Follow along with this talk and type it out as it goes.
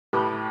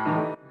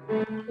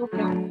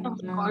Okay,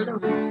 called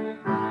out.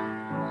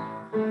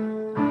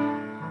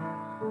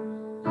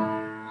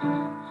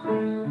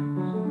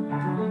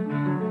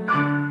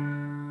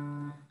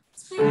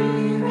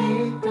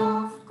 Spirit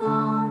of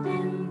God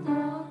in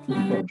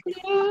the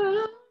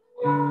clear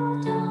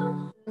water,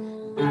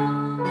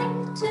 blowing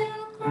to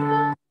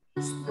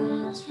Christ the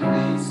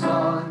trees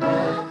on the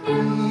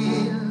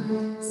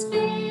hill.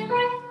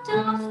 Spirit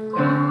of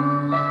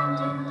God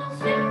in the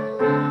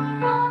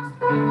fire of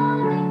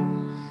burning,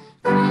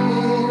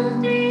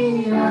 fill the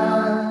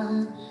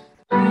earth,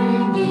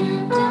 bring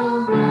it to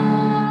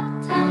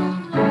earth and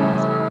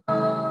Lord,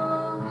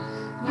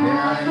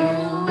 where you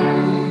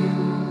will.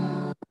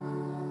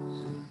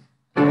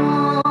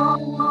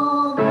 Oh,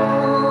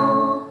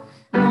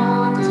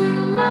 not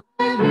till I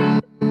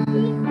read,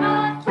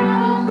 but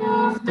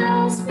of the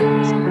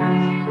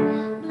Spirit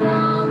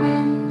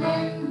blowing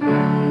in me.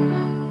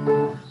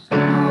 Oh,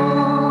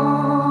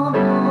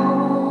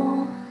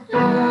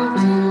 not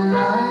till I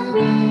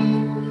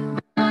read,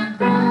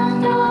 but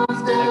of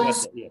the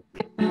Spirit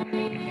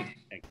blowing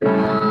in me.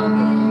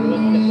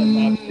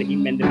 After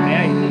him and the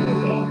prayer, it will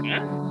go on.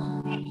 Huh?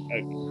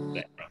 Okay.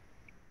 Right.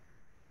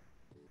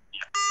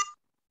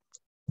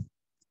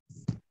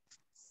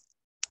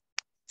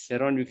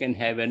 Sharon, you can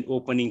have an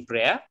opening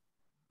prayer.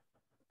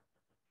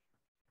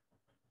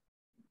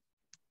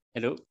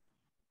 Hello.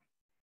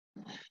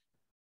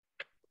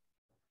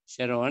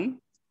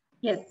 Sharon.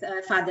 Yes,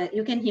 Father,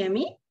 you can hear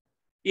me?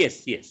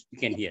 Yes, yes, you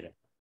can hear it.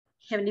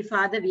 Heavenly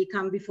Father, we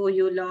come before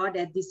you, Lord,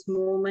 at this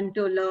moment,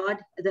 oh Lord,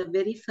 the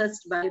very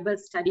first Bible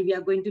study we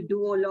are going to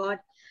do, oh Lord,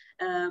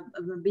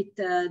 with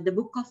the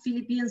book of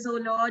Philippians, oh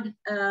Lord,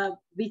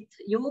 with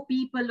your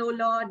people, oh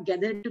Lord,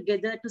 gathered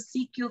together to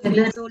seek your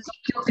face, oh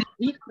Lord.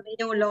 We pray,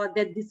 oh Lord,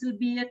 that this will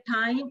be a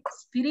time,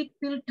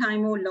 spirit-filled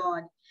time, oh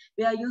Lord,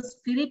 where your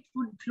spirit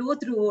would flow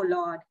through, oh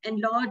Lord. And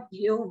Lord,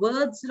 your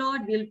words,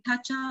 Lord, will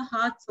touch our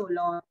hearts, oh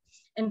Lord,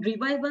 and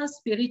revive our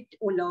spirit,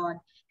 oh Lord.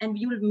 And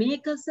you will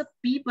make us a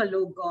people,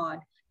 oh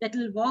God, that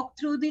will walk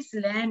through this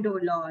land, oh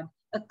Lord,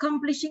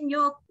 accomplishing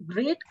your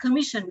great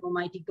commission,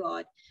 Almighty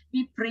God.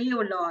 We pray,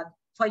 oh Lord,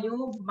 for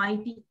your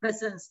mighty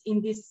presence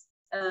in this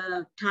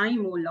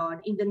time, oh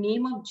Lord. In the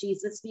name of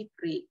Jesus, we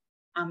pray.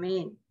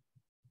 Amen.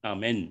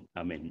 Amen.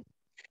 Amen.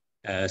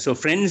 So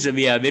friends,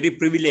 we are very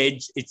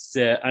privileged. It's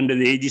under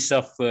the aegis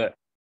of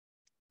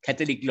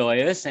Catholic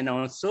lawyers and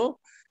also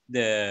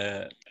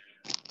the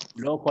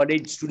Law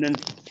College Student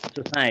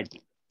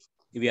Society.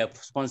 We are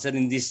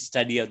sponsoring this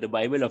study of the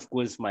Bible. Of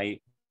course, my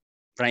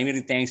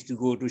primary thanks to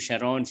go to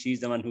Sharon.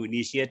 She's the one who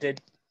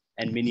initiated,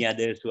 and many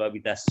others who are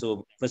with us.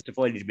 So first of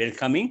all, it's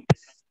welcoming.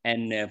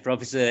 And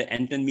Professor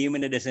Anton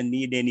Miemana doesn't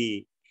need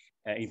any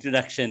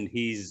introduction.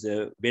 He's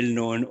well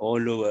known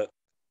all over.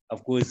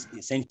 Of course,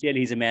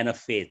 essentially, he's a man of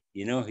faith.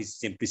 You know, his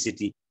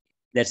simplicity.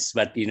 That's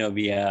what, you know,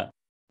 we are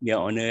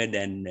honored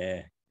and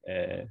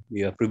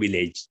we are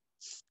privileged.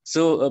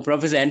 So,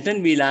 Professor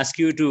Anton, we'll ask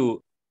you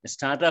to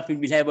start off. We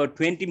will have about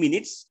 20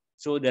 minutes.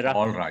 So the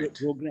All right.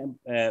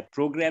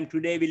 program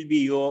today will be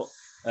your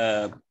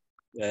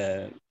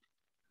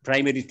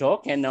primary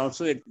talk, and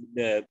also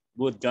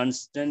both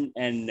Johnston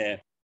and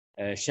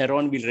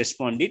Sharon will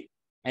respond it.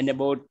 And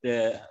about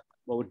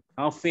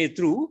halfway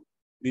through,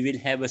 we will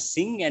have a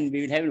sing and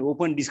we will have an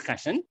open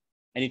discussion,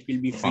 and it will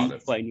be free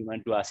for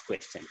anyone to ask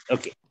questions.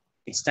 Okay,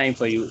 it's time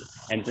for you,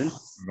 Anton.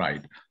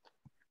 Right.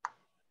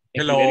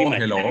 Thank hello, you very much.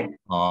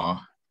 hello.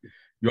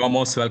 You are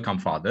most welcome,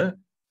 Father.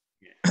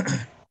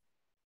 Yeah.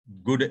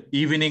 Good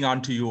evening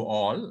unto you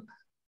all.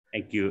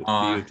 Thank you.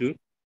 You too.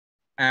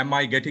 Am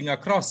I getting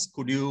across?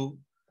 Could you?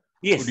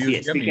 Yes, could you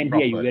yes, hear we me can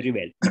properly? hear you very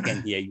well. We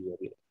can hear you very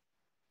well.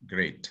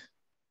 Great.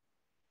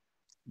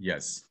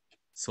 Yes.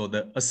 So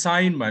the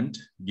assignment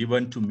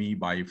given to me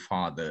by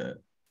Father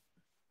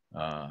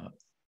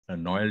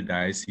Noel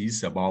Dice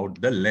is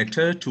about the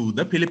letter to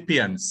the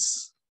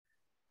Philippians.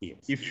 Yes.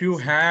 If you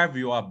have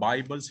your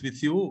Bibles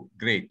with you,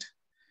 great.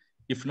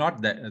 If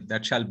not,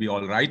 that shall be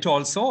all right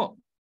also.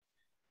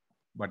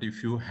 But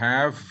if you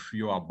have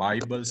your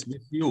Bibles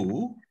with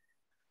you,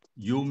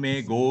 you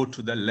may go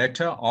to the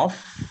letter of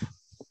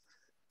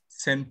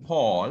St.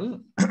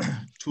 Paul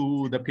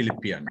to the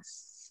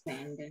Philippians.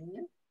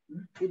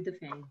 With the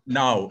fan.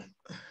 Now,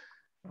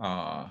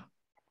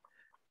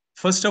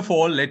 first of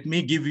all, let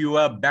me give you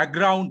a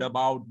background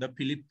about the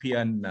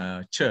Philippian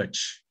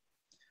church.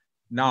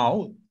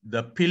 Now,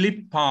 the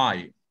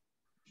Philippi,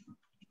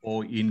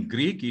 or in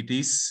Greek, it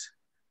is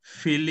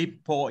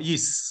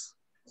Philippois,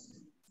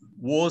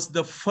 was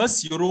the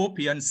first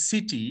European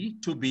city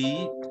to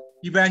be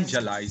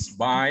evangelized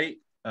by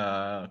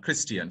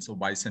Christians, or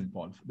by St.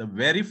 Paul. The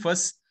very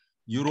first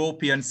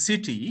European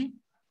city,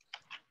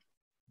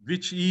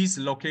 which is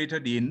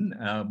located in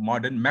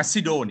modern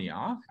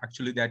Macedonia.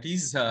 Actually, that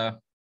is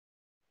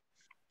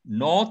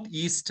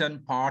northeastern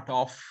part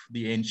of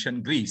the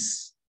ancient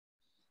Greece.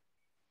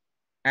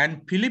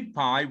 And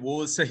Philippi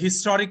was a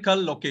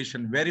historical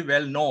location, very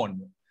well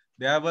known.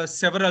 There were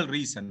several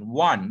reasons.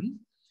 One,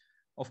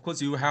 of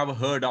course, you have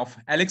heard of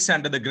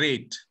Alexander the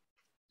Great,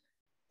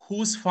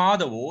 whose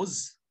father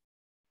was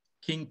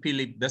King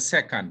Philip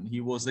II.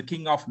 He was the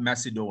king of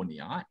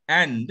Macedonia,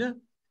 and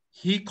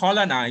he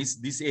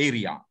colonized this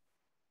area.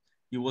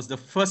 He was the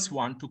first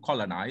one to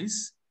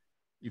colonize.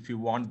 If you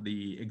want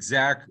the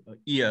exact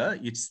year,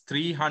 it's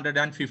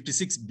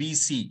 356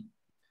 BC.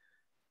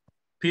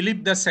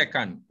 Philip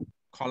II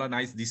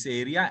colonized this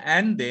area,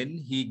 and then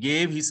he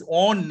gave his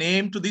own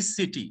name to this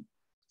city.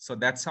 So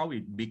that's how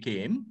it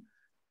became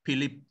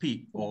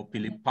Philippi or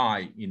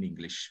Philippi in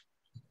English.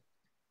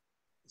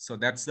 So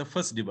that's the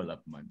first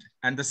development.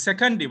 And the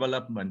second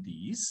development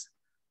is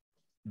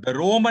the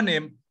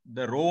Roman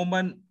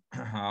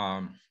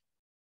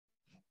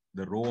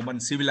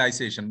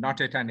civilization, not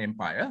yet an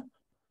empire,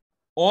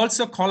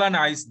 also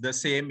colonized the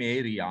same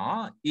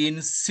area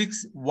in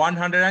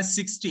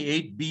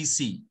 168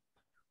 BC.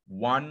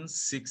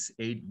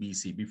 168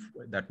 BC,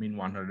 that means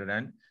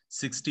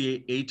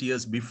 168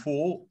 years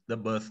before the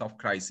birth of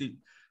Christ.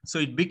 So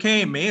it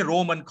became a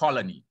Roman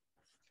colony.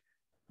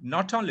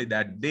 Not only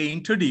that, they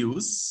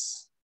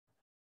introduced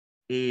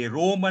a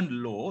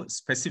Roman law,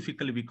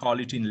 specifically we call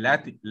it in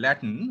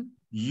Latin,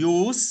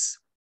 Jus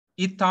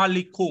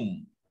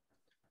Italicum,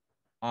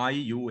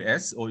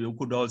 I-U-S, or you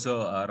could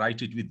also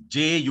write it with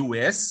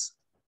J-U-S,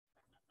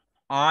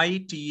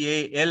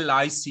 I-T-A-L-I-C-U-M,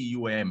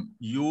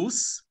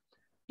 Jus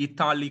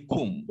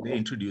Italicum. They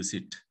introduce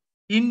it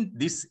in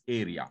this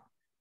area.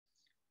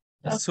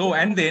 So,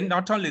 and then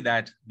not only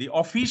that, the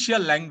official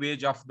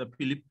language of the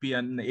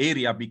Philippian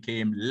area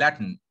became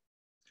Latin,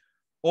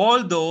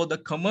 although the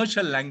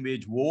commercial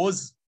language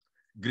was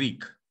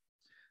Greek.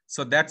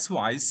 So that's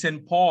why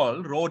St.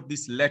 Paul wrote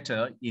this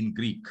letter in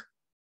Greek.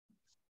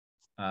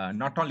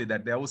 Not only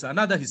that, there was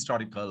another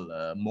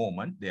historical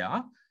moment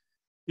there.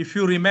 If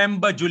you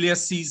remember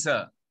Julius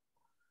Caesar,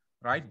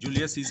 right?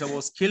 Julius Caesar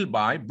was killed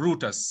by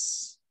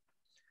Brutus.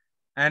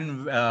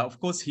 And of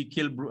course,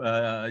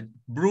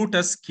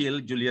 Brutus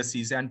killed Julius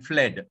Caesar and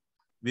fled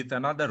with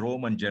another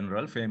Roman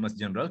general, famous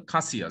general,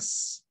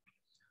 Cassius.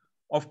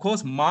 Of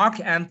course,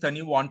 Mark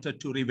Antony wanted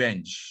to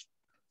revenge.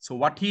 So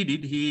what he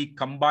did, he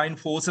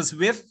combined forces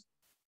with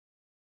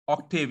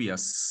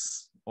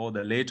Octavius, or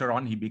later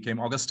on he became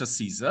Augustus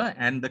Caesar,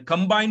 and the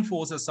combined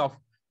forces of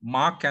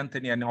Mark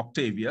Antony and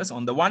Octavius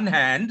on the one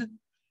hand,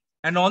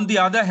 and on the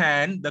other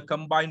hand, the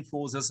combined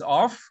forces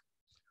of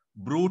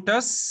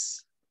Brutus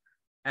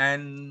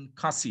and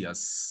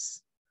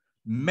Cassius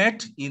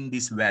met in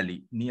this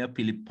valley near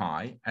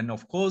Philippi. And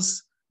of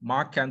course,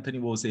 Mark Antony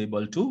was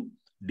able to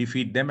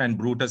defeat them, and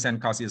Brutus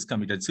and Cassius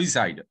committed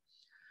suicide.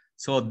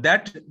 So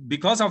that,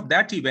 because of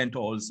that event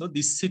also,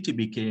 this city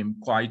became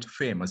quite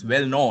famous,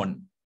 well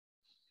known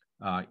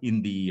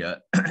in the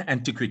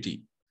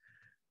antiquity.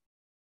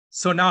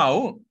 So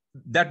now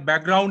that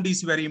background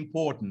is very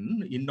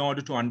important in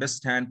order to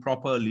understand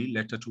properly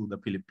letter to the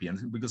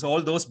Philippians, because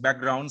all those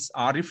backgrounds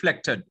are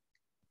reflected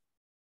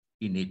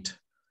in it.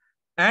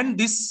 And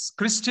this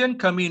Christian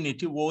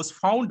community was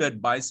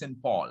founded by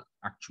St. Paul,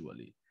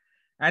 actually.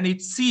 And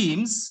it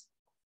seems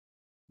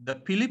the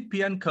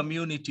Philippian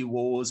community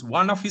was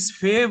one of his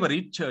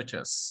favorite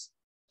churches.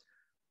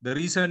 The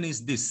reason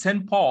is this: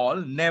 St.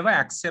 Paul never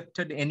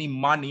accepted any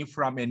money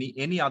from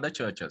any other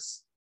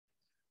churches,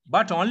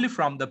 but only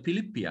from the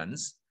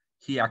Philippians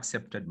he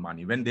accepted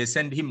money. When they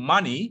sent him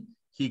money,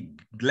 he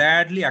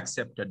gladly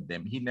accepted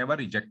them. He never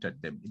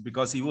rejected them,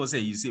 because he was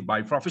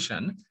by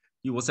profession,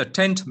 he was a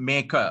tent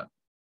maker.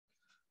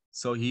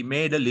 So he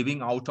made a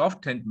living out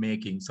of tent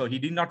making. So he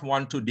did not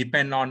want to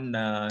depend on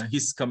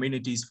his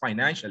communities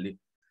financially,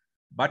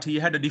 but he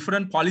had a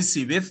different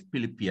policy with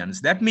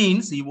Philippians. That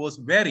means he was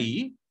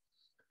very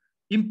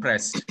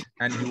impressed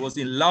and he was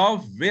in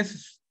love with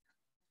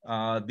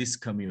this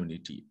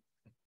community.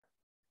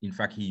 In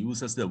fact, he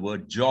uses the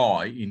word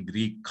joy in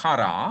Greek,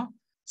 chara,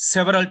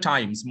 several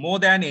times, more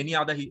than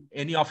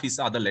any of his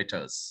other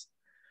letters.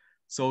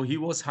 So he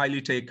was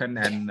highly taken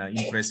and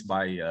impressed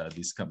by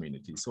this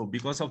community. So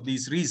because of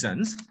these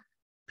reasons,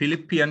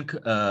 Philippian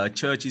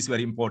church is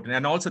very important.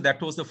 And also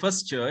that was the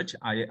first church,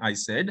 I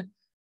said,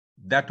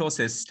 that was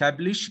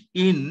established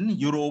in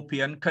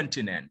European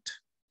continent.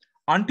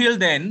 Until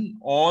then,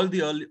 all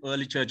the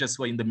early churches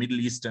were in the Middle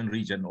Eastern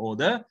region, or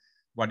the,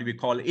 what we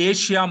call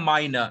Asia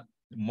Minor,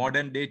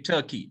 modern day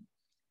Turkey,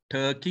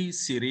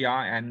 Syria,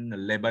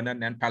 and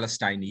Lebanon and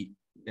Palestine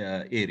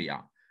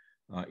area.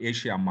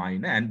 Asia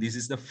Minor, and this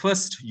is the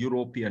first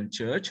European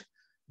church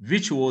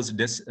which was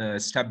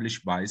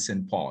established by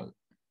St. Paul.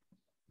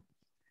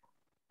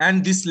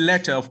 And this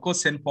letter, of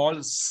course, St.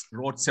 Paul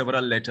wrote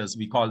several letters.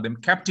 We call them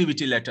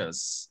captivity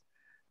letters.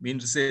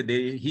 Means to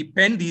say he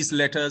penned these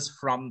letters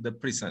from the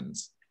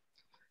prisons.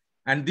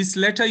 And this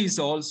letter is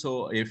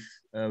also a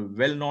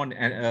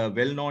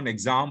well-known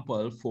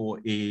example for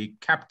a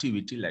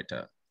captivity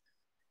letter.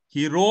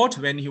 He wrote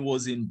when he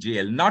was in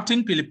jail, not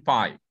in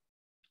Philippi.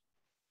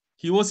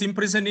 He was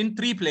imprisoned in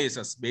 3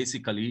 places,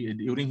 basically,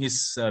 during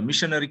his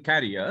missionary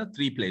career,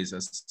 3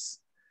 places.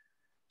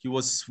 He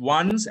was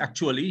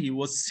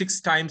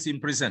 6 times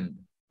imprisoned.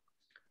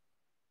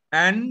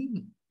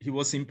 And he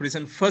was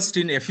imprisoned first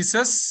in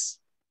Ephesus,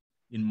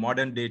 in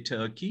modern day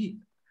Turkey.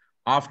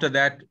 After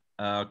that,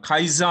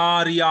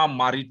 Caesarea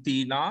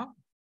Maritima,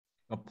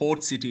 a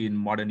port city in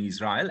modern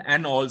Israel,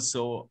 and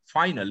also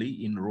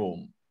finally in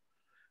Rome.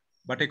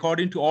 But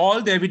according to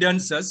all the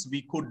evidences,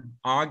 we could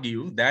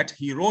argue that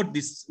he wrote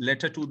this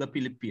letter to the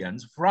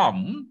Philippians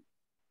from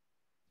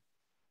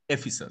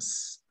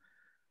Ephesus,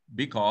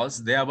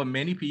 because there were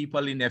many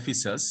people in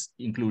Ephesus,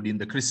 including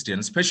the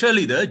Christians,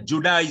 especially the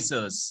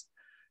Judaizers.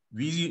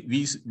 We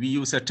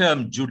use a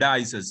term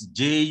Judaizers,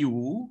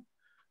 Judaizers.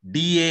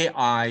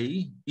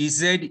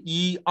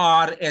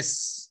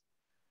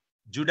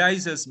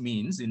 Judaizers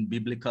means, in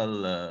biblical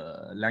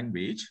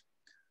language,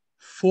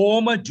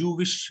 former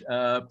Jewish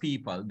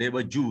people. They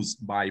were Jews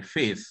by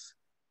faith,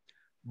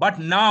 but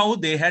now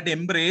they had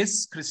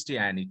embraced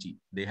Christianity.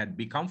 They had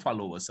become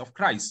followers of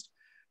Christ.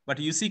 But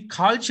you see,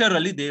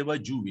 culturally, they were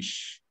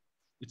Jewish.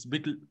 It's a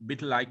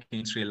bit like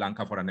in Sri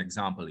Lanka, for an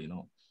example, you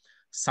know.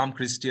 Some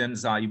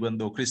Christians are, even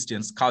though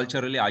Christians,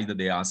 culturally, either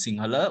they are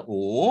Sinhala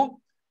or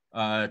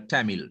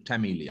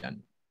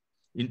Tamilian.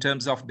 In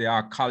terms of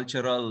their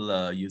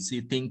cultural, you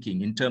see,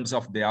 thinking, in terms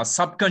of their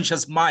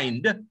subconscious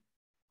mind,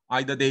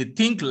 either they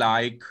think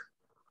like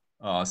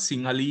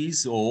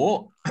Sinhalese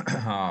or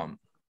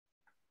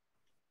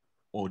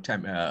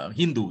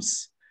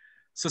Hindus.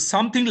 So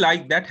something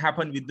like that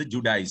happened with the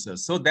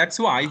Judaizers. So that's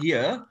why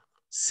here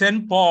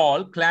St.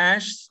 Paul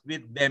clashed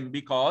with them,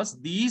 because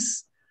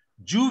these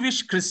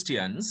Jewish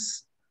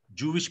Christians,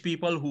 Jewish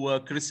people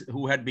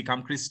who had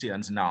become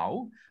Christians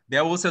now,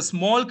 there was a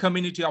small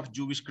community of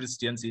Jewish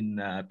Christians in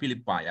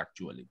Philippi,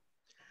 actually.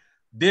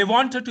 They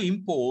wanted to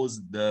impose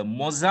the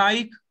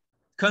Mosaic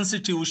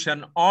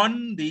constitution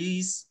on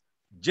these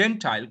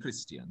Gentile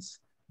Christians.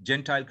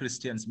 Gentile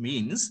Christians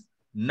means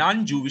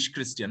non-Jewish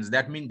Christians.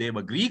 That means they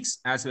were Greeks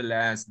as well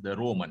as the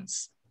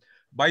Romans.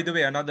 By the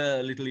way,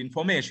 another little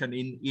information,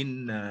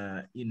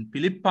 in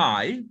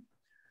Philippi,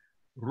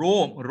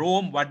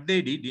 Rome, what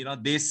they did, you know,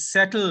 they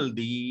settled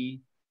the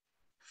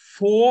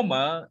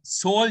former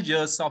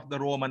soldiers of the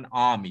Roman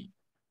army,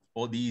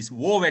 or these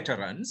war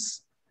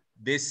veterans.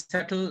 They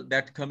settled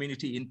that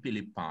community in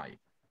Philippi.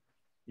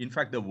 In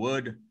fact, the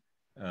word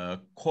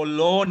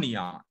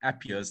Colonia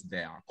appears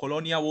there.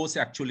 Colonia was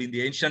actually, in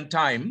the ancient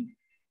time,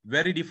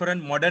 very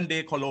different modern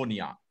day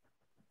Colonia,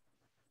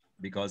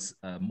 because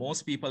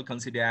most people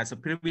consider as a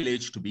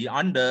privilege to be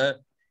under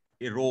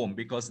a Rome,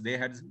 because they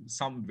had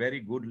some very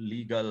good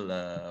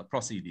legal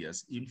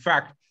procedures. In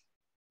fact,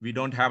 we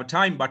don't have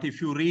time, but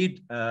if you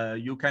read,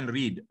 you can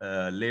read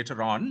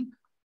later on,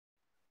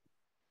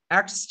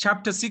 Acts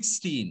chapter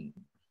 16.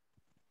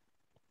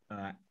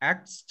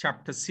 Acts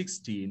chapter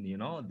 16, you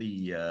know,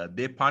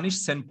 they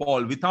punished St.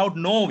 Paul without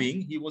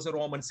knowing he was a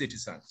Roman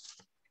citizen.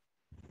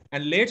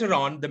 And later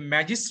on, the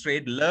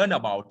magistrate learned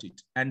about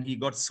it, and he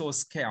got so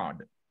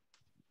scared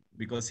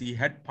because he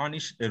had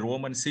punished a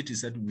Roman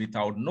citizen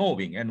without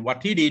knowing. And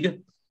what he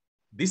did,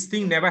 this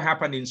thing never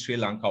happened in Sri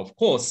Lanka, of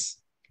course.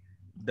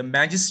 The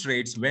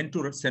magistrates went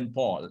to St.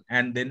 Paul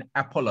and then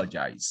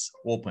apologized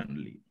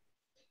openly.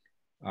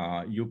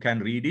 You can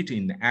read it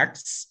in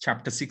Acts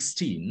chapter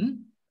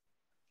 16.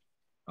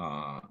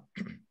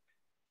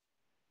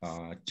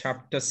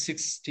 Chapter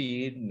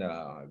 16,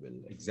 I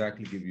will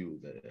exactly give you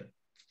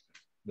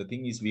the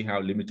thing is, we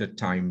have limited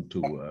time to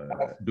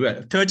do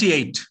it.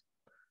 38,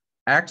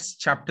 Acts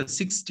chapter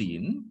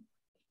 16,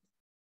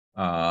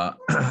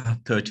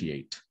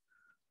 38.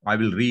 I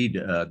will read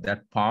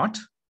that part.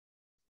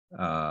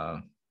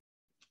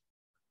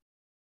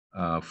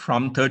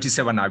 From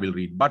 37, I will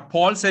read. But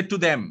Paul said to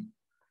them,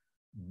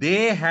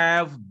 they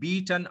have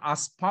beaten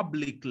us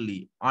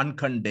publicly,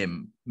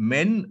 uncondemned,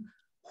 men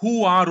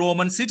who are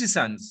Roman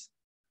citizens,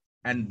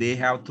 and they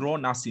have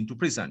thrown us into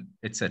prison,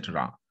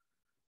 etc.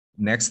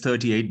 Next,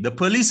 38. The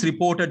police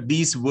reported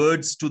these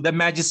words to the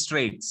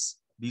magistrates.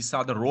 These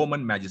are the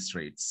Roman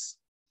magistrates.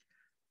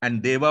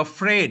 And they were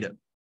afraid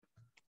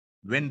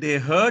when they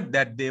heard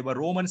that they were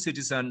Roman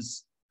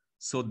citizens.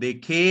 So they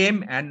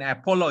came and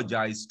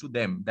apologized to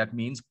them. That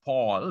means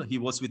Paul, he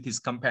was with his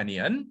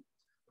companion,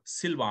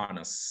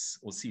 Silvanus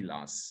or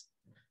Silas.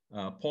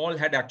 Paul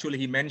had actually,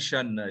 he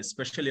mentioned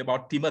especially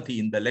about Timothy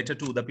in the letter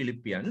to the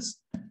Philippians.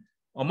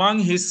 Among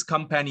his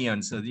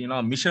companions, you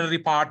know, missionary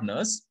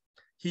partners,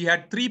 he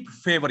had three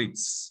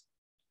favorites: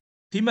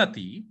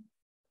 Timothy,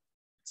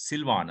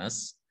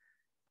 Silvanus,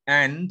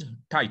 and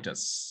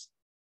Titus.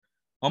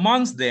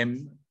 Amongst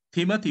them,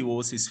 Timothy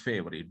was his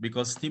favorite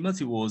because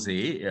Timothy was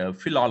a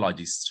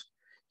philologist.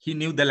 He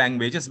knew the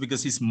languages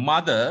because his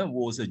mother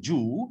was a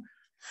Jew,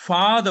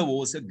 father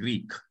was a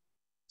Greek.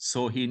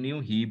 So he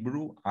knew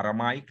Hebrew,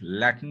 Aramaic,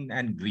 Latin,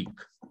 and Greek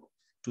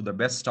to the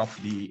best of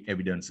the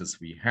evidences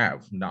we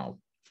have now.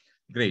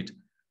 Great.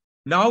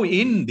 Now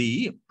in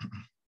the,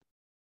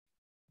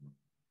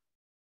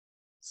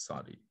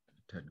 sorry,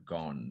 it had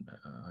gone.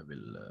 I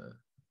will,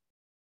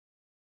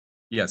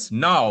 yes,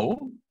 now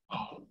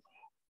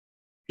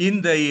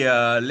in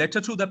the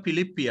letter to the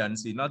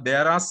Philippians, you know,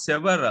 there are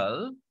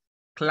several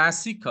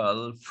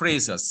classical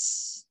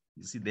phrases.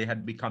 You see, they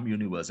had become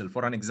universal.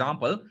 For an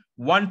example,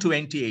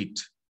 128.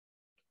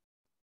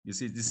 You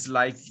see, this is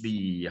like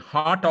the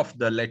heart of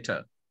the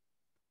letter.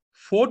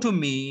 For to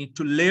me,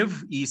 to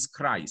live is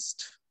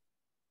Christ,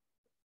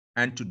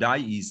 and to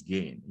die is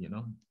gain, you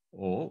know.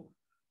 Or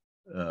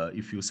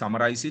if you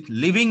summarize it,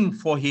 living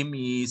for him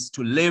is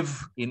to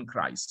live in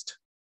Christ.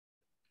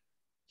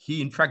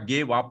 He, in fact,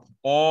 gave up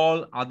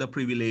all other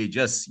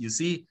privileges. You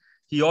see,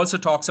 he also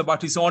talks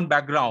about his own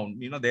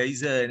background. You know, there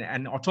is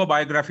an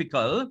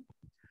autobiographical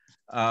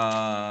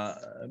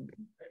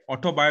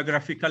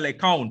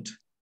account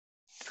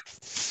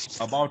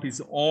about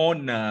his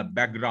own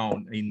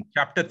background in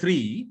chapter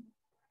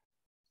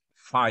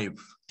 3:5,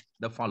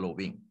 the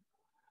following.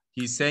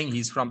 He's saying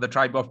he's from the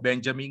tribe of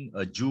Benjamin,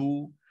 a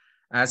Jew,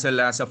 as well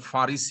as a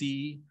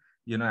Pharisee,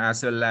 you know,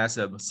 as well as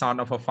a son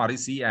of a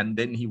Pharisee. And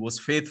then he was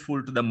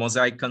faithful to the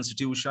Mosaic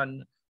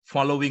constitution,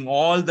 following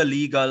all the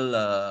legal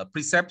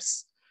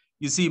precepts.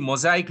 You see,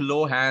 Mosaic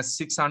law has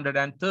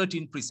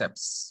 613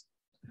 precepts.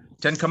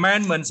 10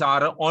 commandments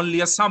are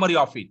only a summary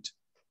of it.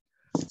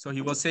 So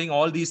he was saying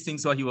all these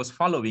things what he was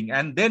following.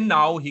 And then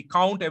now he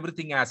count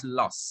everything as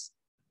loss.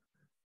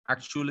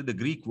 Actually, the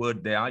Greek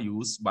word they are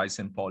used by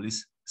St. Paul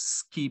is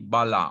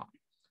skibala.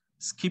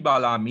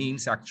 Skibala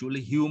means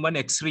actually human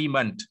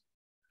excrement.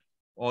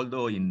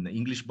 Although in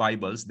English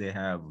Bibles, they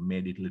have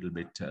made it a little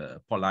bit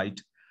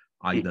polite,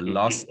 either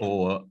loss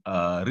or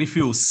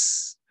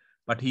refuse.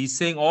 But he's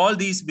saying all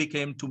these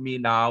became to me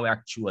now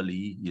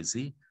actually, you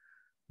see,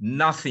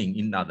 nothing,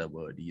 in other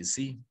words, you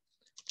see,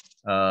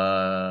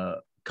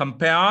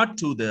 compared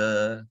to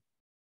the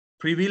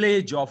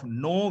privilege of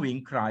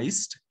knowing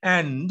Christ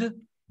and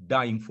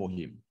dying for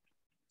him.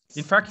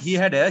 In fact, he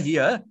had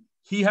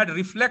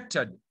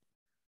reflected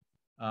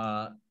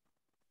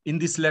in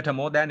this letter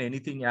more than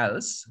anything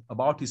else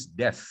about his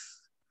death.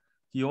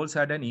 He also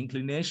had an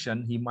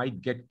inclination he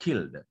might get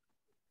killed.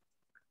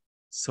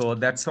 So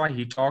that's why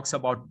he talks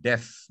about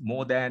death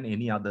more than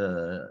any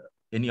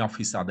of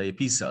his other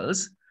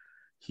epistles.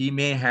 He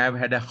may have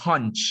had a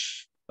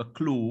hunch, a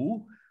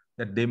clue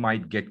that they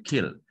might get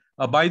killed.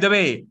 By the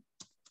way,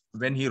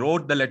 when he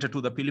wrote the letter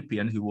to the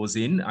Philippians, he was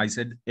in, I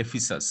said,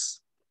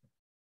 Ephesus,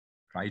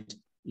 right,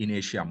 in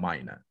Asia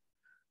Minor.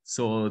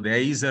 So there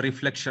is a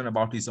reflection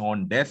about his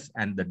own death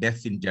and the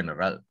death in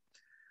general.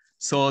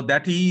 So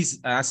that is,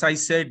 as I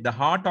said, the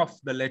heart of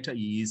the letter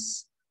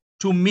is,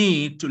 to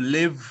me, to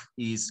live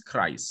is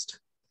Christ.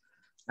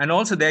 And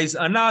also there is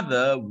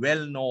another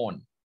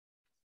well-known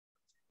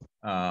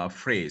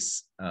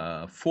phrase,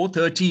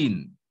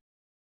 4:13,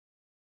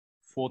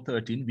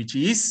 which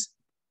is,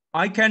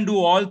 I can do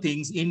all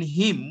things in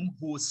him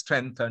who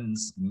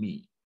strengthens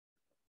me.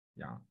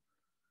 Yeah.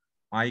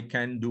 I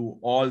can do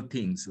all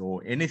things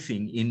or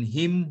anything in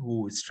him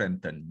who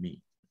strengthened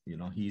me. You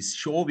know, he's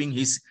showing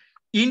his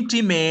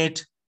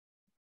intimate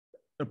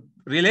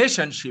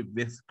relationship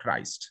with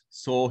Christ.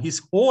 So his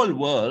whole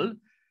world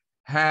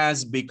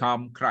has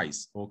become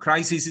Christ, or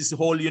Christ is his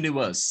whole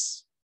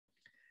universe.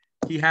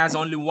 He has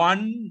only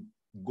one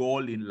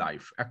goal in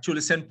life.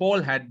 Actually, St.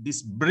 Paul had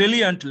this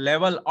brilliant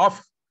level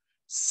of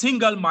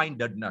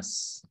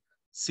single-mindedness.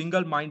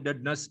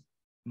 Single-mindedness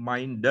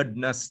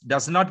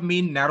does not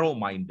mean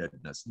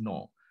narrow-mindedness.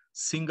 No,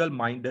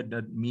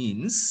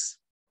 single-mindedness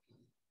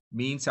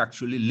means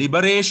actually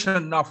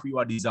liberation of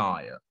your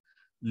desire.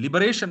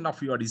 Liberation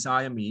of your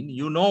desire means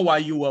you know why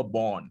you were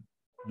born.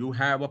 You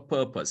have a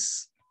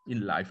purpose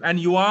in life and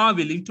you are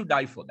willing to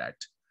die for that.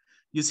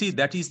 You see,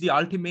 that is the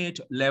ultimate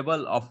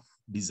level of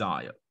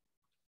desire.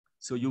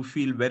 So you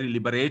feel very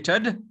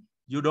liberated.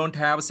 You don't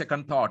have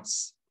second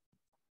thoughts.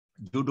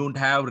 You don't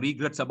have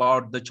regrets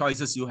about the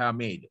choices you have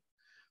made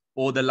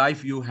or the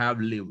life you have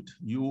lived.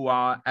 You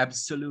are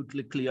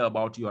absolutely clear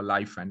about your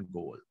life and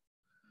goal.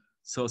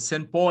 So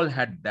St. Paul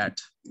had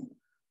that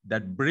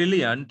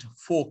brilliant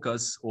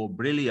focus or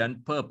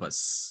brilliant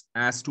purpose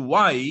as to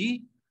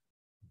why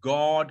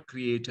God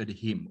created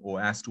him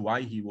or as to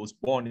why he was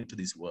born into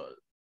this world.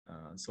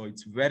 So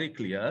it's very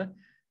clear.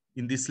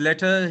 In this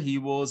letter, he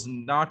was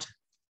not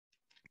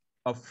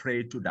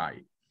afraid to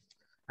die.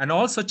 And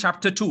also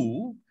chapter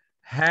 2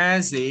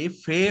 has a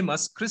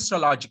famous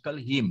Christological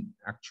hymn,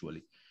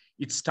 actually.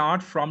 It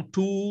starts from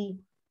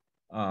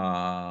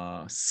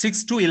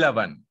 2:6 to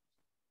 11.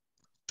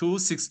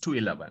 2:6 to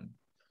 11.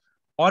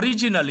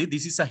 Originally,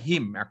 this is a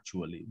hymn,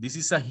 actually. This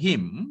is a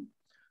hymn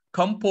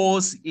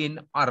composed in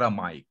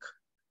Aramaic,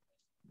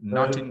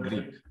 not in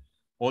Greek.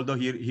 Although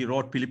he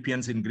wrote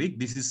Philippians in Greek,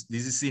 this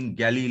is in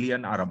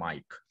Galilean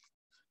Aramaic.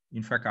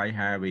 In fact, I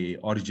have an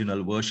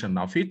original version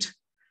of it.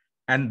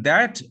 And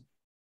that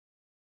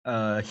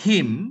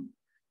hymn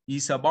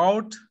is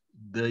about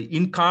the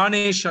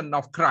incarnation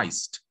of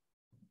Christ.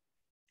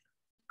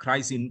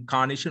 Christ's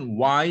incarnation,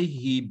 why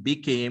he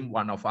became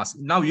one of us.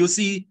 Now, you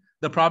see,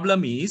 the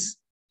problem is,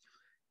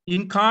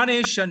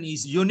 incarnation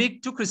is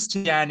unique to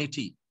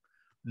Christianity.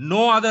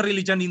 No other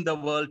religion in the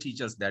world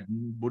teaches that.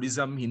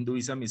 Buddhism,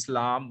 Hinduism,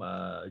 Islam,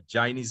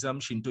 Jainism,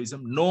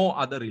 Shintoism, no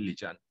other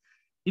religion.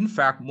 In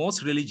fact,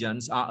 most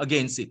religions are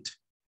against it.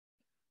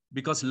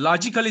 Because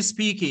logically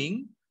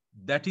speaking,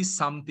 that is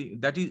something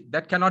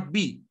that cannot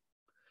be.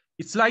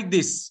 It's like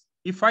this.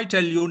 If I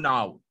tell you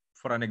now,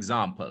 for an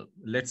example,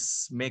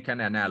 let's make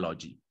an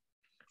analogy.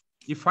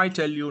 If I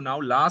tell you now,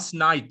 last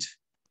night,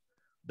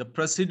 the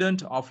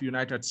President of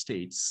United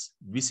States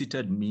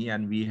visited me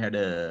and we had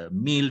a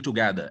meal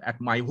together at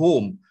my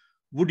home.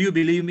 Would you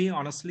believe me,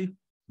 honestly?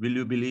 Will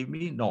you believe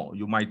me? No,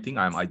 you might think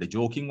I'm either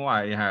joking or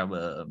I have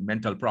a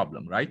mental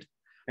problem, right?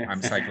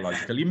 I'm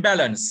psychological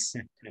imbalance.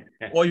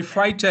 Or if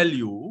I tell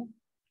you,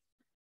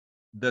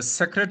 the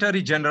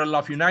Secretary General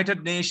of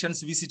United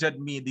Nations visited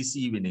me this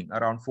evening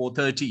around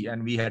 4:30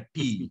 and we had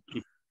tea,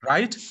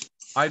 right?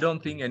 I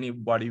don't think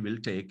anybody will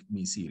take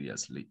me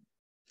seriously.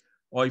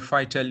 Or if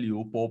I tell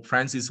you Pope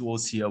Francis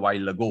was here a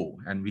while ago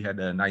and we had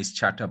a nice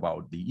chat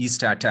about the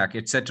Easter attack,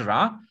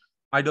 etc.,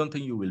 I don't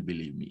think you will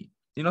believe me.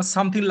 You know,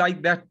 something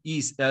like that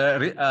is,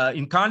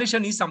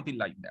 incarnation is something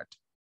like that.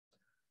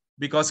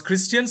 Because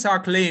Christians are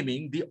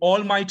claiming the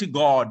Almighty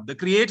God, the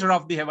creator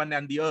of the heaven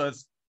and the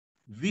earth,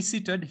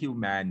 visited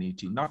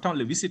humanity. Not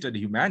only visited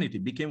humanity,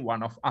 became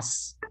one of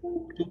us,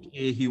 took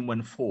a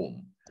human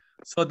form.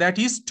 So that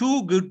is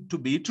too good to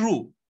be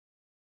true.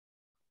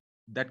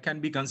 That can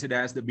be considered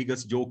as the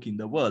biggest joke in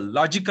the world.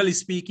 Logically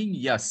speaking,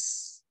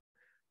 yes.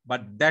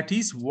 But that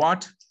is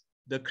what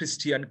the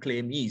Christian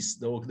claim is,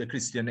 the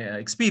Christian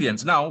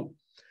experience. Now,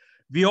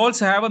 we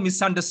also have a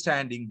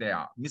misunderstanding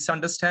there.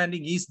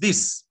 Misunderstanding is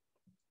this.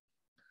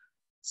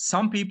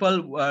 Some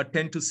people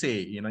tend to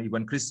say, you know,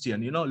 even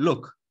Christian, you know,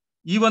 look,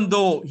 even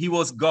though he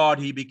was God,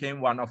 he became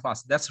one of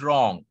us. That's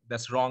wrong.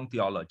 That's wrong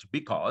theology,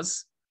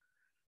 because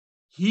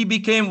he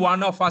became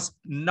one of us,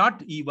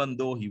 not even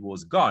though he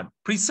was God,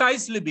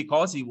 precisely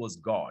because he was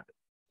God.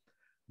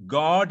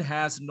 God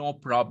has no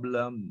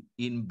problem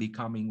in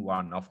becoming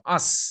one of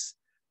us.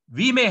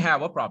 We may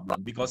have a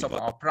problem because of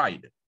our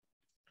pride,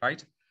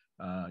 right?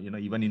 You know,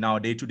 even in our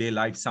day-to-day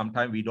life,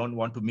 sometimes we don't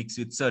want to mix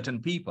with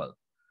certain people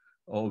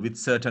or with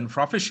certain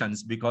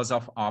professions because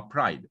of our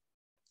pride,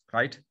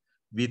 right?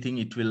 We think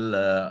it will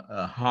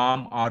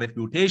harm our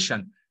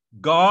reputation.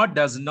 God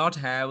does not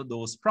have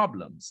those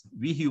problems.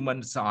 We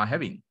humans are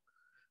having.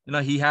 You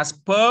know, he has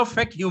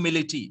perfect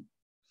humility.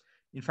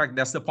 In fact,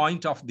 that's the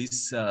point of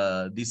this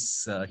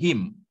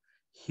hymn,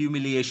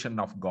 Humiliation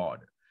of God.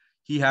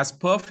 He has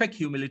perfect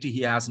humility.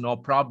 He has no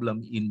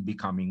problem in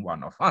becoming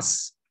one of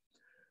us.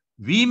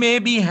 We may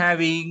be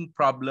having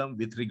problem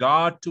with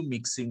regard to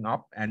mixing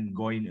up and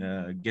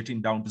getting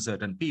down to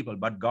certain people,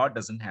 but God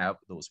doesn't have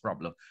those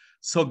problems.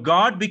 So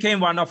God became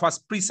one of us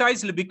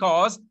precisely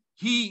because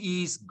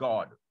he is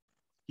God.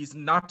 He's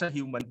not a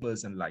human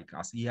person like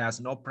us. He has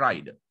no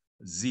pride,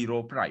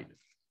 zero pride.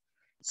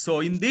 So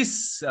in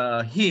this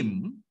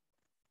hymn,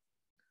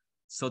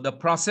 so the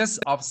process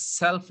of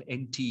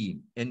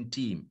self-emptying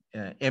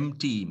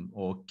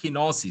or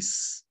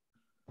kenosis,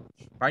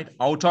 right?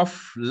 Out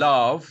of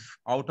love,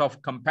 out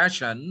of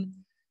compassion,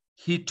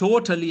 he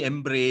totally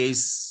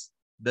embraced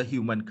the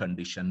human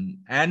condition.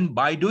 And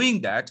by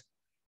doing that,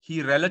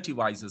 he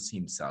relativizes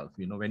himself.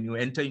 You know, when you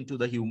enter into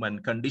the human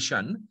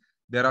condition,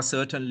 there are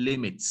certain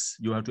limits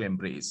you have to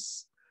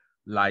embrace.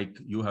 Like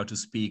you have to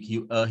speak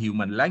a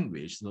human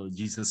language. So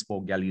Jesus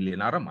spoke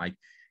Galilean Aramaic.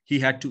 He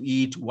had to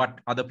eat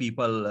what other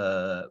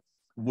people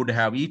would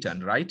have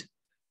eaten, right?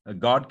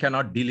 God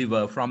cannot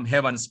deliver from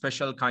heaven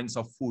special kinds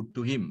of food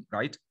to him,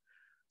 right?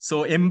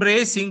 So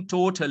embracing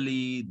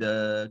totally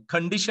the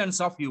conditions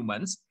of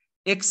humans,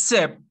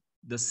 except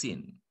the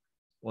sin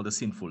or the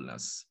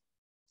sinfulness.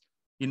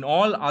 In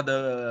all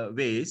other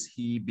ways,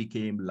 he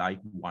became like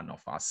one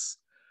of us.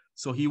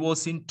 So he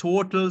was in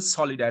total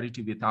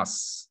solidarity with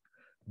us.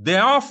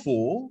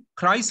 Therefore,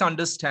 Christ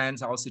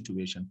understands our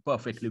situation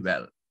perfectly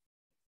well,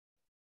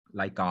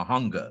 like our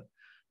hunger,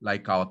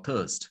 like our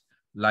thirst,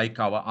 like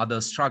our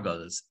other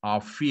struggles, our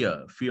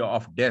fear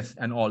of death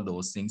and all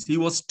those things. He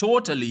was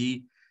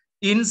totally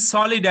in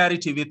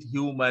solidarity with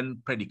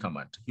human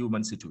predicament,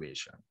 human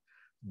situation.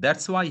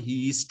 That's why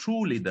he is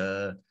truly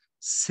the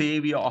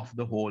savior of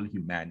the whole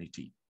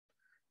humanity.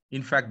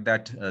 In fact,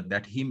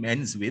 that hymn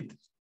ends with,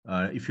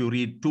 if you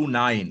read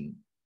 2:9,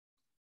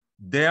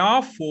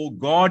 therefore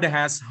God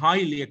has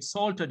highly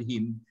exalted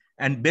him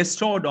and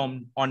bestowed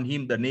on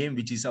him the name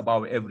which is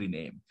above every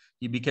name.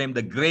 He became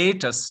the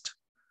greatest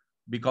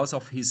because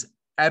of his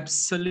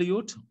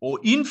absolute or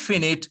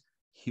infinite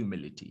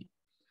humility.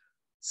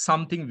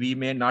 Something we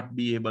may not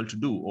be able to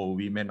do, or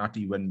we may not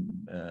even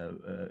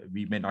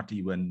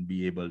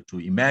be able to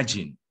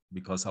imagine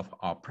because of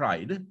our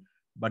pride,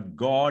 but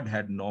God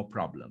had no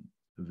problem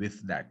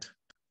with that.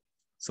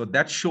 So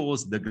that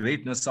shows the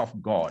greatness of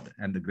God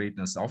and the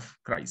greatness of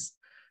Christ.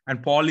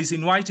 And Paul is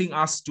inviting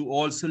us to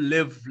also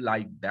live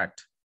like that.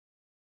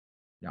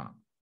 Yeah.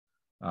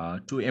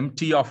 To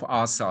empty of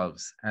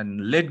ourselves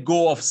and let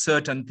go of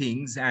certain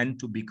things and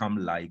to become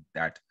like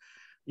that.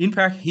 In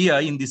fact, here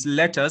in this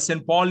letter,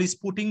 St. Paul is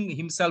putting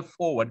himself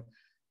forward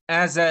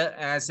as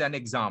an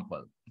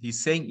example.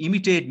 He's saying,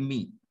 imitate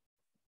me.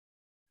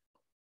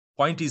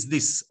 Point is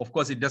this, of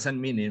course, it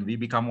doesn't mean we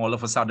become all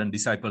of a sudden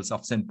disciples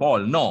of St. Paul.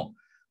 No,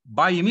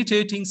 by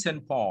imitating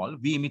St. Paul,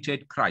 we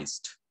imitate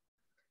Christ.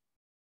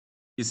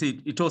 You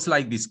see, it was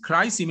like this.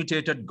 Christ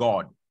imitated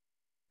God.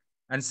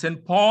 And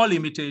St. Paul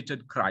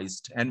imitated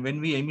Christ. And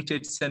when we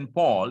imitate St.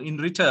 Paul, in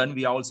return,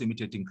 we are also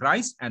imitating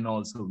Christ, and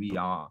also we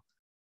are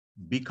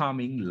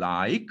becoming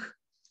like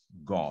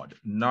God.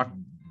 Not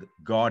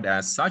God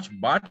as such,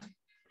 but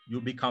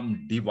you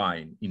become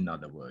divine, in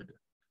other words.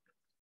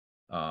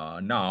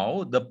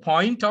 Now, the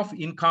point of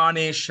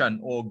incarnation,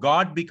 or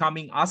God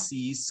becoming us,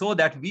 is so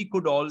that we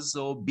could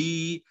also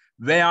be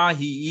where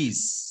he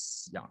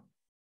is. Yeah.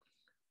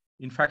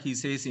 In fact, he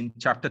says in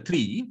chapter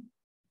 3,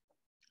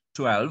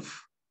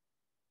 12,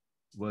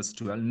 verse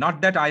 12,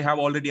 not that I have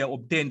already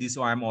obtained this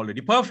or I am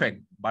already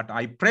perfect, but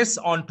I press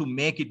on to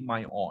make it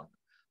my own,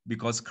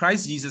 because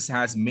Christ Jesus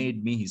has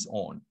made me his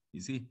own.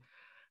 You see,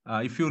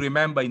 if you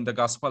remember in the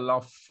Gospel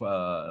of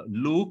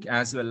Luke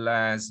as well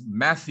as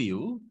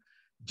Matthew,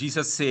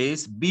 Jesus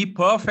says, be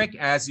perfect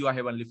as your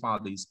heavenly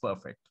Father is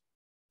perfect.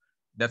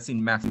 That's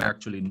in Matthew.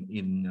 Actually,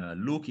 in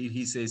Luke,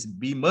 he says,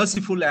 be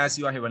merciful as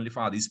your heavenly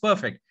Father is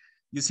perfect.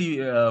 You see,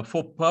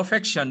 for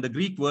perfection, the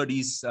Greek word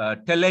is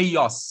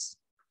teleios.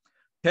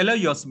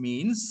 Teleios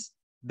means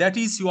that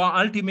is your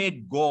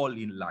ultimate goal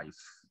in life.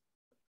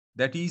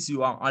 That is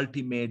your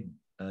ultimate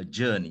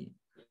journey.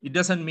 It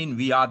doesn't mean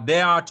we are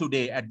there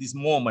today at this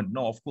moment.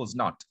 No, of course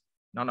not.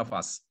 None of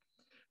us,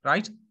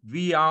 right?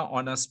 We are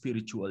on a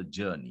spiritual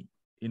journey.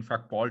 In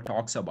fact, Paul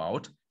talks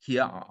about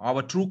here,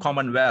 our true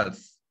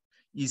commonwealth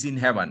is in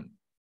heaven,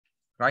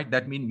 right?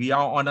 That means we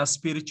are on a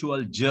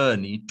spiritual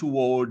journey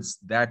towards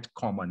that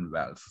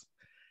commonwealth.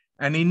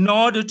 And in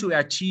order to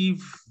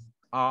achieve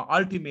our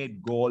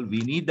ultimate goal,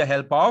 we need the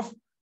help of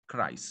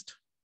Christ.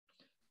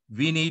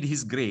 We need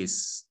his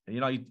grace. You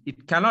know,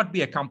 it cannot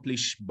be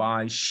accomplished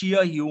by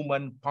sheer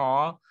human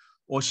power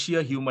or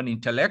sheer human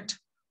intellect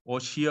or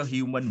sheer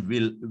human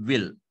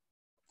will.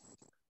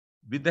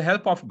 With the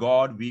help of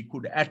God, we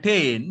could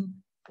attain,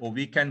 or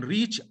we can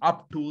reach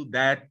up to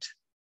that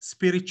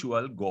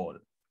spiritual goal.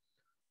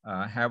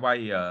 Have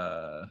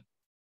I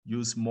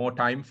used more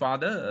time,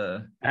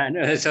 Father?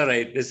 No, it's all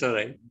right. It's all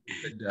right.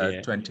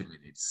 20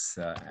 minutes.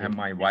 Am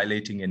I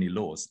violating any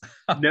laws?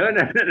 No,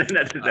 not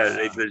at all.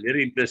 It was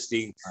very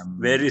interesting,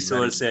 very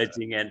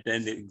soul-searching, and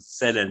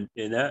excellent.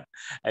 You know,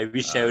 I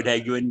wish I would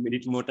have given a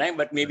little more time,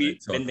 but maybe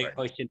when the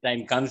question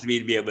time comes,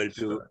 we'll be able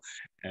to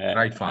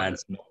right, Father.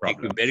 answer. No problem.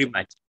 Thank you very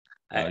much.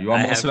 You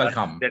are most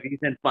welcome. The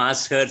recent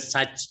past heard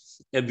such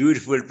a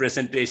beautiful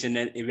presentation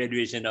and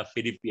evaluation of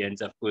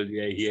Philippians. Of course, we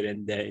are here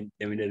and there in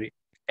seminary.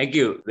 Thank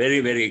you. Very,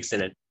 very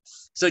excellent.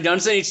 So,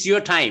 Johnson, it's your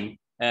time.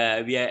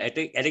 We are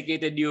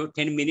allocated you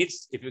 10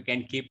 minutes. If you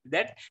can keep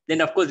that, then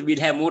of course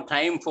we'll have more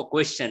time for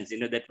questions. You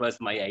know, that was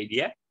my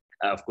idea.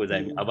 Of course,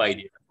 our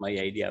idea.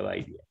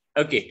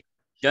 Okay,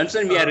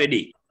 Johnson, we are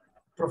ready.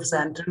 Professor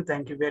Anton,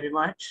 thank you very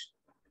much.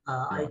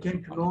 I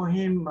came to know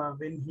him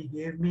when he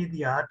gave me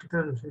the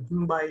article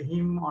written by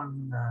him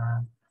on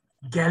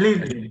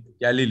Galileo.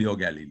 Galileo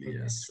Galilei,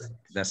 yes.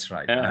 That's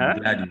right. I'm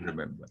glad you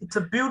remember. It's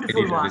a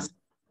beautiful one.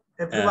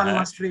 Everyone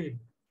must read.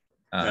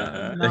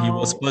 He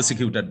was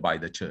persecuted by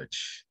the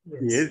church.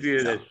 Yes,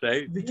 that's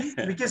right.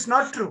 Which is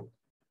not true.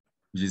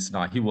 Which is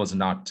not. He was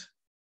not.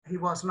 He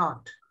was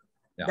not.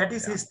 Yeah, that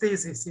is his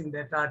thesis in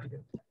that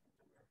article.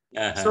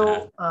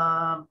 So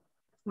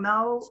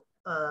now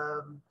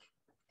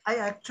I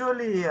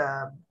actually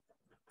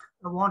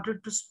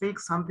wanted to speak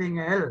something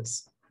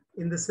else,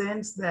 in the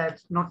sense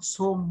that not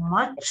so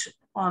much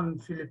on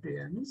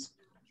Philippians.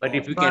 But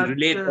if you can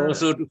relate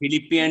also to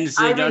Philippians,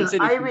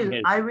 Johnson,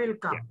 I will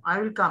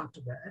come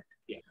to that.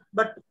 Yeah.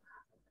 But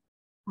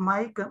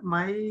my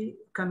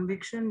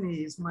conviction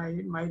is my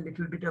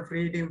little bit of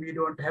reading. We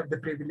don't have the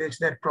privilege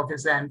that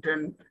Professor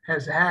Anton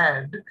has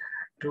had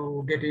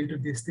to get into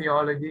this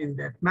theology in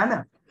that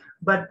manner.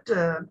 But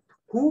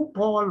who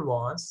Paul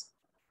was,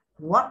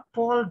 what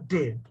Paul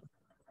did,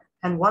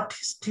 and what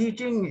his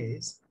teaching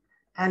is,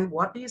 and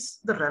what is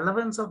the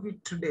relevance of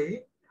it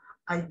today,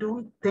 I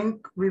don't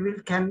think we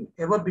can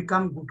ever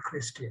become good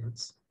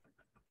Christians.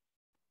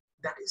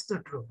 That is the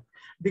truth.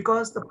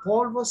 Because the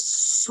Paul was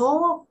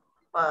so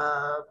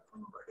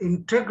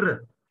integral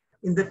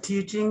in the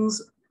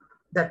teachings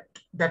that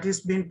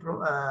is being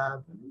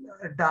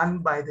done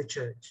by the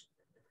church.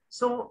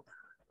 So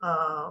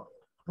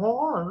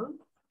Paul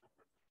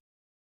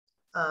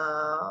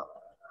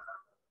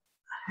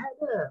had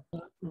a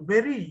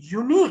very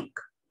unique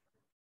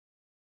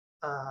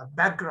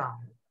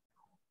background.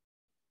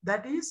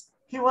 That is,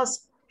 he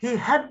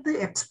had the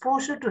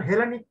exposure to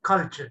Hellenic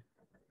culture.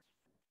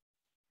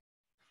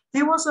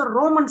 He was a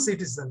Roman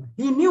citizen.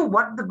 He knew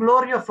what the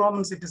glory of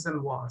Roman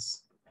citizen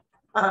was.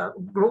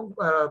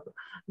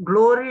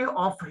 Glory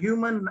of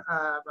human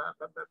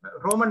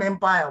Roman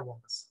Empire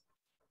was.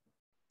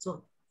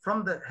 So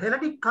from the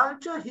Hellenic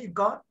culture, he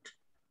got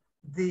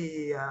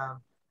the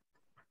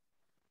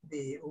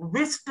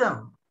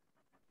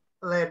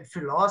wisdom-led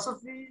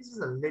philosophies,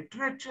 the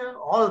literature,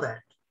 all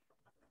that.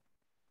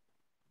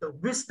 The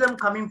wisdom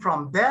coming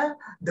from there,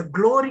 the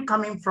glory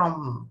coming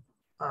from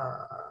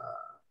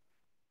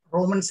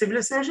Roman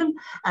civilization,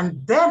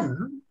 and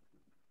then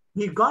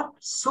he got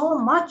so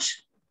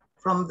much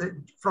from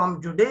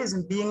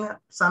Judaism, being a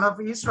son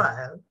of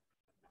Israel,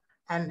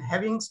 and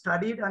having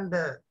studied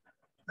under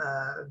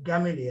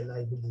Gamaliel,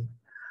 I believe,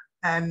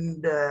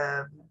 and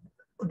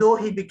though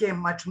he became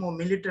much more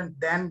militant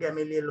than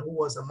Gamaliel, who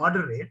was a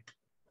moderate,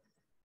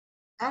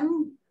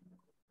 and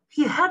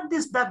he had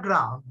this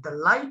background, the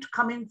light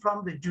coming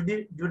from the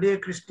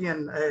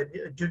Judeo-Christian,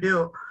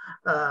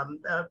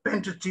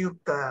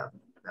 Pentateuch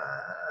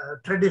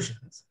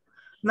traditions.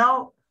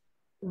 Now,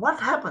 what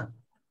happened?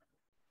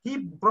 He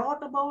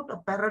brought about a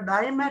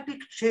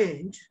paradigmatic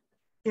change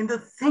in the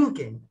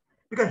thinking,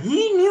 because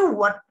he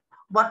knew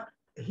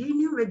he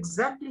knew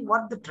exactly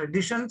what the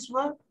traditions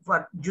were,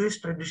 what Jewish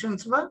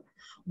traditions were,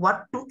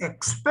 what to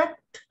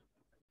expect.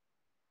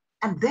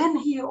 And then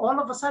he all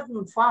of a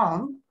sudden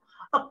found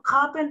a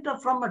carpenter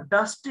from a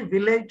dusty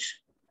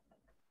village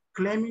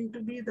claiming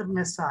to be the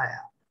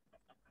Messiah.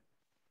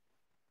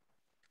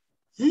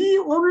 He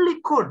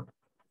only could,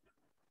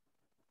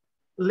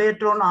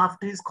 later on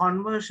after his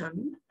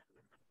conversion,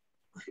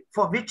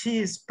 for which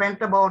he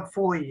spent about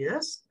 4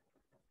 years,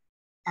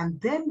 and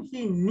then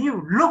he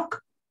knew,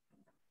 look,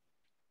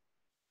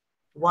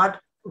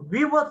 what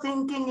we were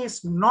thinking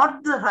is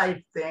not the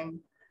right thing,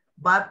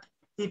 but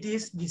it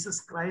is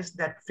Jesus Christ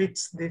that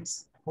fits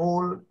this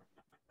whole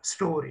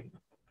story.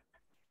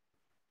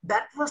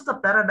 That was the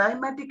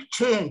paradigmatic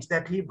change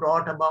that he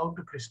brought about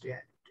to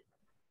Christianity.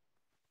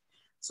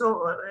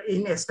 So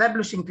in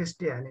establishing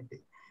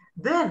Christianity,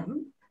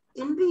 then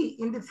in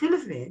the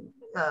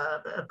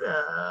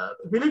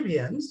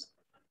Philippians,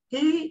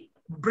 he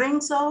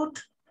brings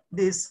out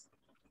this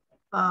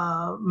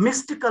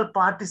mystical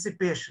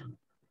participation,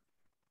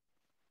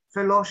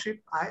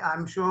 fellowship.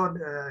 I'm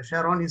sure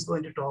Sharon is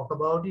going to talk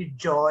about it,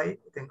 joy,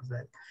 things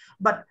like that.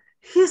 But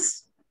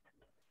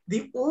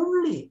the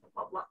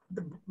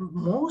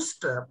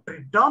most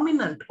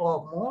predominant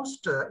or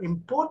most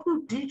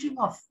important teaching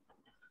of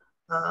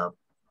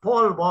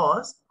Paul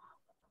was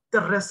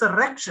the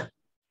resurrection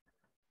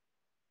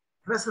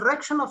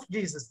of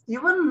Jesus.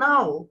 Even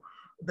now,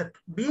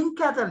 being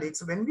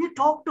Catholics, when we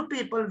talk to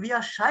people, we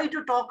are shy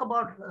to talk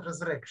about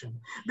resurrection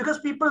because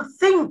people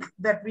think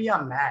that we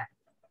are mad.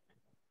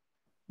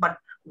 But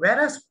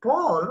whereas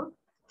Paul,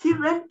 he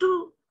went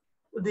to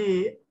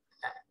the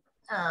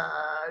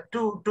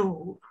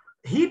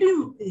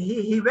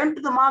he went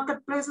to the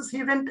marketplaces,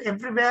 he went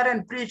everywhere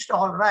and preached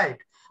all right.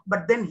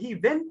 But then he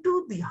went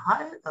to the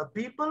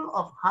people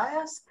of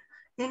highest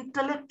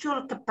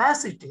intellectual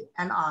capacity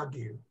and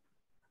argued.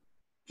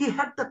 He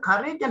had the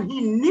courage and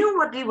he knew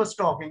what he was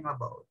talking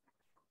about.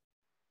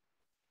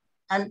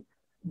 And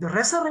the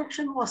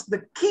resurrection was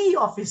the key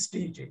of his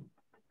teaching.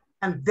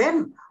 And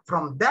then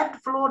from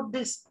that flowed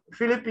this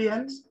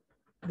Philippians,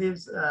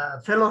 this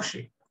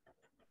fellowship.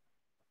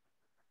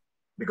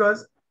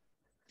 Because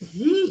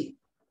he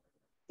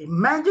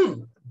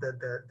imagined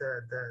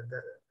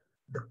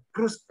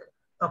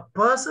a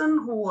person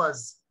who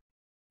was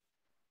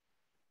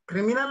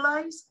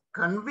criminalized,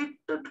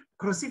 convicted,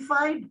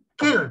 crucified,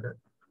 killed,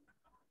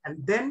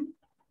 and then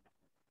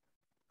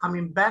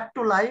coming back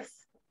to life,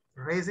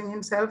 raising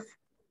himself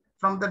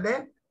from the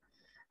dead.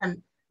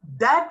 And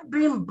that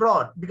dream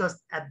brought,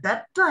 because at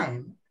that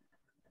time,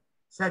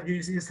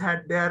 Sadducees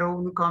had their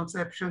own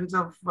conceptions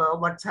of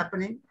what's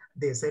happening.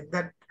 They said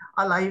that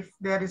a life,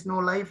 there is no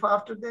life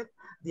after death.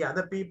 The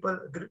other people,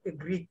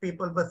 Greek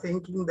people, were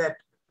thinking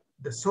that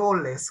the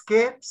soul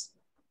escapes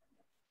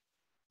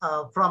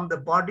from the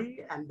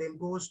body and then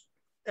goes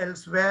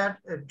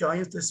elsewhere,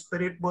 joins the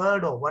spirit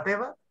world or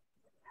whatever.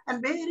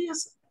 And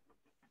various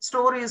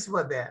stories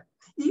were there.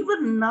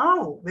 Even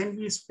now, when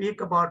we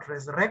speak about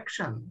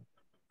resurrection,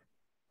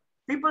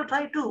 people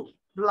try to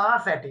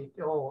laugh at it.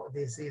 Oh,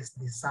 this is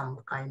some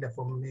kind of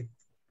a myth.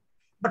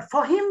 But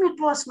for him, it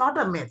was not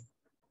a myth.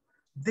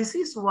 This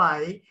is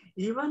why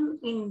even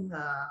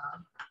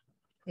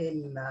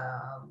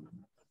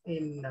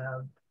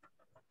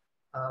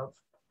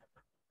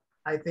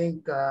I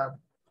think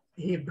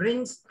he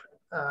brings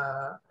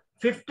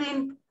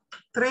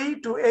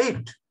 15:3 to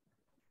 8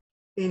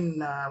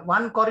 in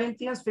 1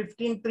 Corinthians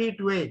 15:3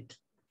 to 8,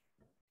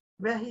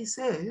 where he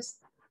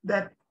says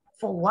that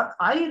for what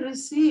I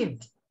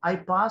received, I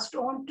passed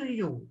on to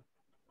you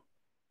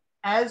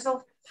as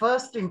of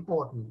first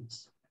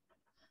importance,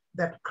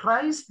 that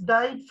Christ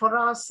died for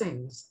our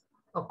sins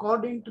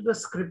according to the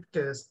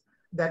scriptures,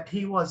 that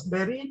he was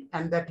buried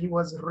and that he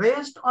was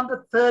raised on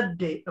the third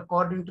day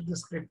according to the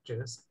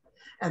scriptures,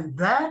 and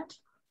that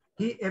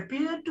he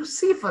appeared to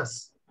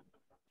Cephas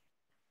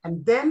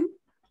and then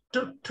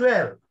to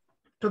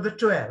the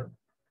 12.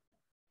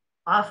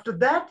 After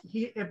that,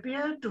 he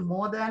appeared to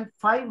more than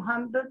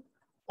 500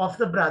 of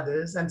the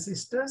brothers and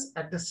sisters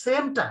at the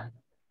same time.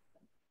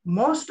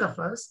 Most of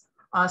us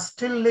are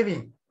still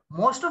living.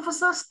 Most of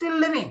us are still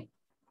living.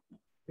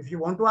 If you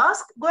want to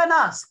ask, go and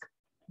ask.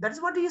 That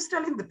is what he is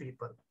telling the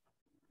people.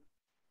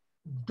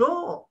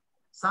 Though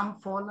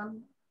some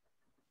fallen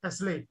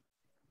asleep.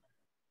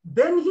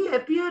 Then he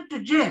appeared to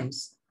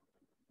James,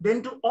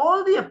 then to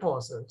all the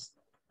apostles,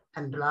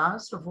 and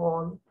last of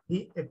all,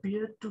 he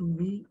appeared to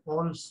me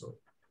also.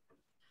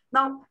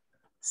 Now,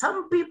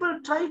 some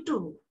people try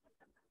to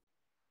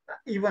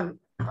even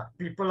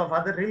people of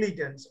other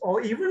religions,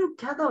 or even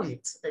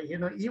Catholics,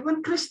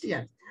 even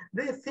Christians,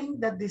 they think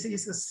that this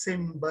is a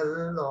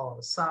symbol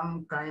or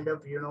some kind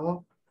of,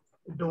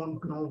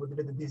 don't know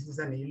whether this is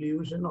an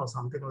illusion or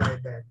something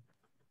like that.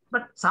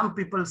 But some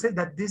people say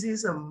that this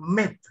is a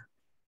myth.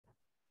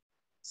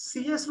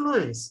 C.S.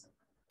 Lewis,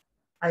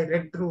 I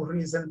read through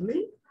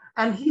recently,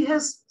 and he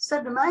has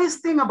said a nice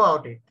thing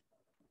about it.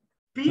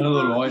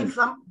 People,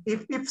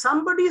 if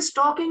somebody is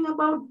talking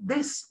about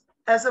this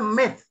as a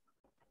myth,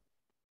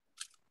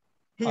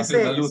 he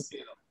says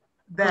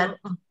that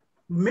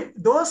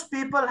those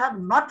people have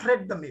not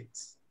read the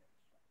myths.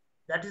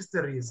 That is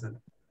the reason.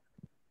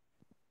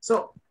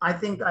 So I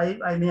think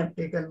I may have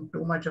taken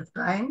too much of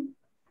time.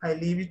 I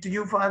leave it to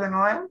you, Father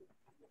Noel.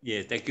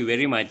 Yes, thank you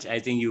very much. I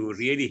think you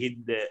really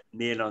hit the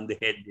nail on the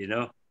head,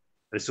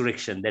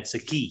 resurrection. That's a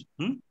key.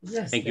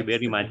 Yes. Thank you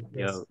very much.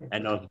 Yes.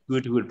 And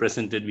beautiful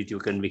presented with your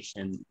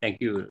conviction.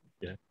 Thank you,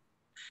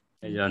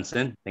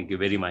 Johnson. Thank you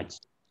very much.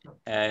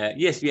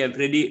 Yes, we are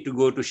ready to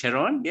go to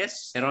Sharon.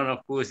 Yes, Sharon,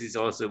 of course, is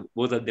also,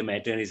 both of them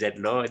attorneys at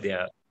law. They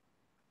are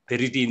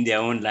verity in their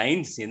own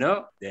lines, They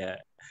are,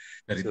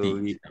 so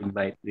we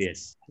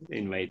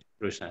invite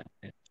Roshan,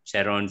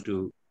 Sharon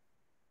to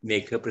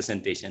make her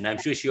presentation. I'm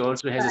sure she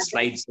also has a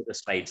slides for the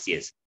slides.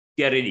 Yes,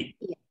 we are ready.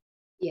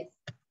 Yes.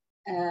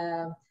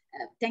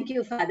 Thank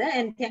you, Father,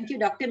 and thank you,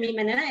 Dr.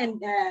 Mimana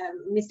and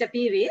Mr.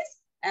 Pires.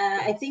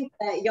 I think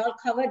you all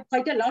covered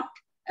quite a lot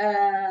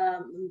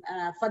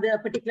for the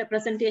particular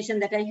presentation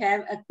that I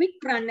have. A quick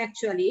run,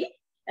 actually,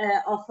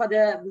 for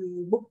the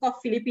book of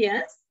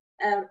Philippians.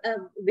 A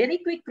very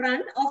quick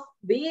run of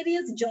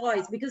various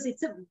joys, because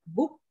it's a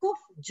book of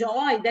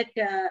joy that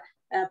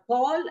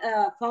Paul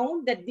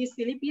found that these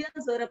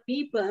Philippians were a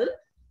people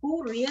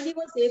who really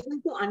was able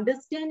to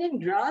understand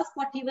and grasp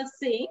what he was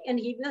saying, and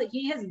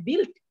he has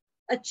built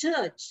a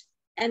church,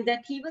 and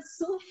that he was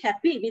so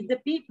happy with the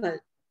people.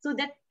 So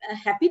that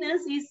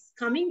happiness is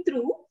coming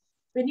through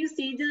when you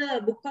see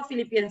the book of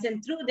Philippians,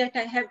 and through that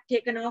I have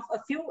taken off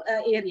a few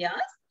areas,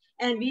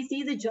 and we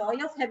see the joy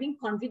of having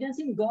confidence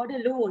in God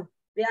alone,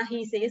 where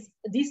he says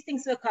these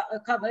things were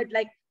covered,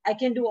 like I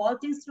can do all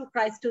things through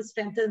Christ who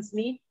strengthens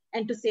me,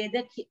 and to say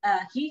that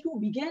he who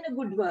began a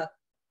good work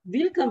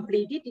will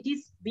complete it. It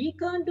is, we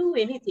can't do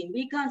anything,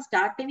 we can't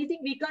start anything,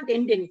 we can't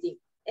end anything.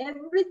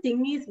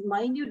 Everything is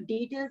minute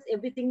details,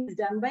 everything is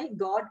done by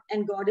God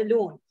and God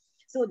alone.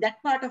 So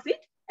that part of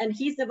it, and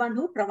he's the one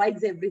who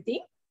provides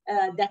everything,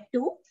 that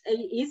too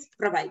is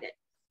provided.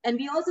 And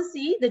we also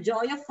see the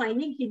joy of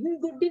finding hidden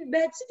good in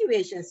bad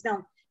situations.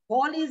 Now,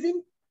 Paul is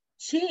in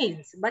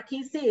chains, but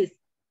he says,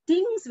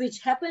 things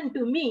which happened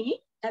to me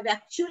have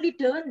actually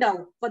turned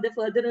out for the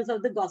furtherance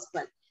of the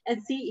gospel.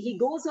 And see, he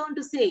goes on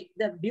to say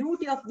the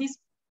beauty of this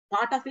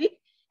part of it.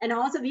 And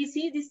also we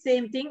see the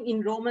same thing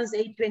in Romans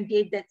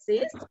 8:28 that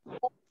says,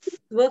 all things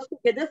work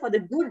together for the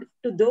good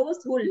to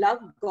those who love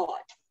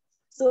God.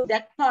 So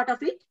that part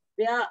of it,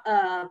 we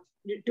are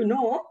to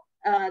know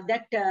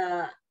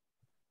that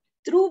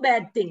through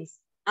bad things,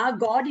 our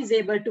God is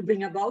able to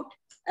bring about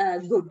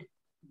good.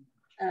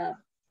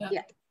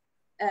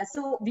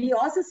 So we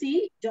also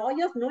see joy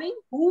of knowing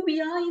who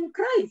we are in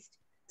Christ.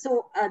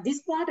 So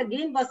this part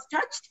again was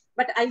touched,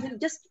 but I will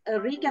just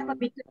recap a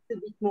bit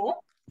more.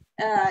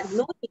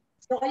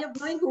 Joy of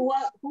knowing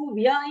who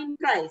we are in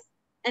Christ.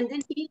 And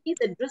then he is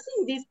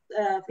addressing these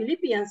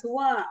Philippians who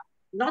are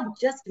not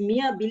just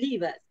mere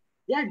believers.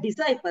 They are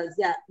disciples.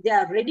 They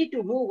are ready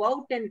to move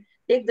out and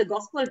take the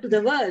gospel to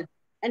the world.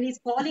 And he's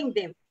calling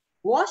them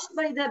washed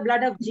by the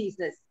blood of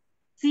Jesus.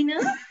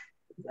 Sinner,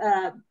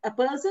 a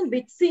person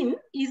with sin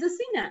is a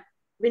sinner.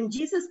 When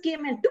Jesus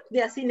came and took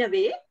their sin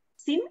away,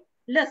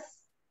 sinless,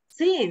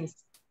 saints.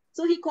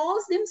 So he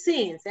calls them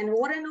saints. And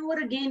over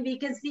again, we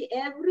can see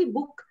every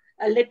book,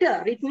 a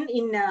letter written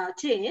in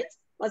chains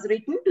was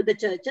written to the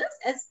churches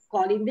as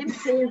calling them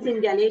saints in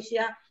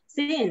Galatia,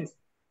 saints.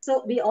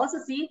 So we also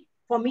see,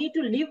 for me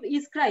to live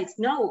is Christ.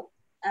 Now,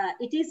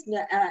 it is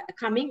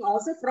coming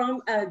also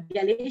from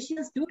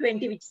Galatians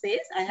 2:20, which says,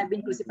 I have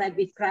been crucified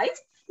with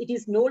Christ. It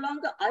is no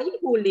longer I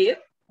who live,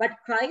 but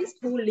Christ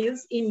who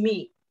lives in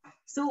me.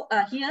 So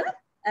here,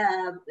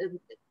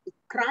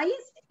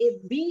 Christ,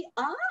 we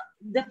are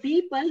the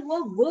people who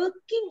are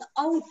working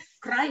out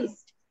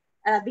Christ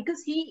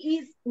because he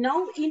is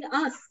now in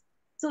us.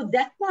 So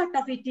that part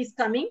of it is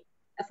coming.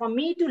 For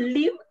me to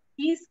live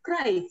is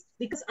Christ,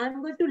 because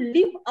I'm going to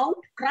live out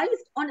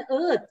Christ on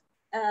earth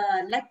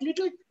like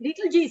little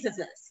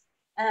Jesuses.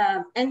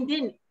 And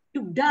then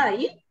to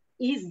die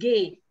is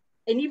gain.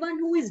 Anyone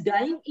who is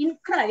dying in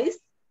Christ,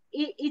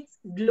 it's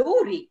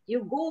glory.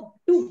 You go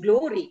to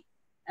glory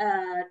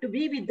to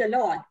be with the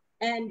Lord.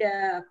 And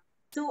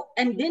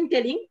and then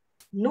telling,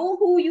 know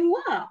who you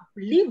are,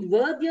 live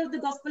worthy of the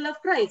gospel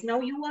of Christ. Now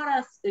you all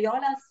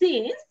are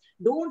saints,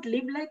 don't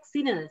live like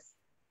sinners.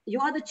 You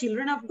are the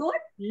children of God,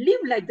 live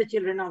like the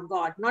children of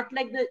God, not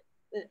like the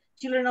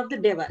children of the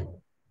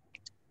devil.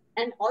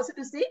 And also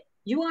to say,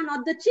 you are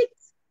not the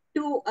chicks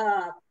to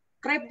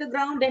creep the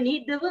ground and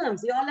eat the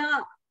worms. You all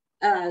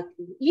are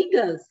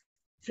eagles,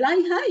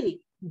 fly high,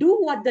 do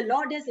what the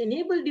Lord has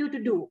enabled you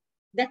to do.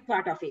 that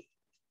part of it.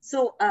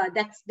 So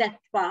that's that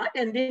part.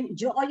 And then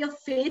joy of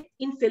faith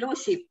in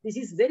fellowship. This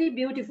is very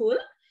beautiful,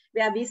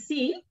 where we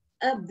see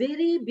a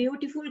very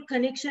beautiful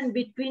connection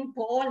between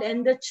Paul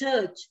and the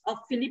church of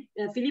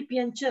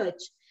Philippian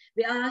church,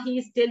 where he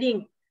is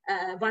telling,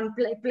 one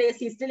place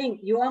he's telling,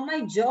 you are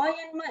my joy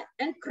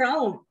and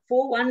crown.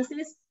 For one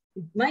says,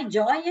 my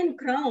joy and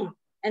crown.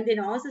 And then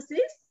also says,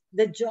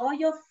 the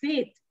joy of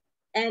faith.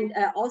 And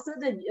also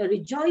the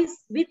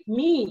rejoice with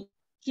me,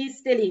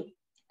 he's telling.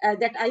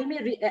 That I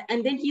may,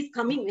 and then he's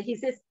coming, he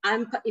says,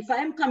 if I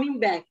am coming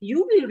back,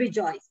 you will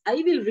rejoice, I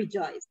will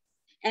rejoice.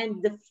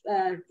 And the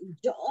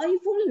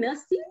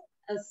joyfulness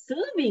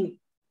in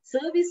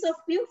service of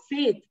your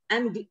faith.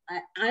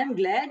 I'm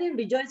glad and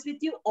rejoice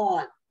with you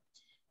all.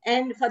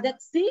 And for that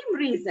same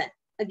reason,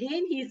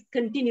 again, he's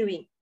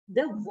continuing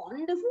the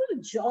wonderful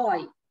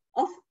joy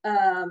of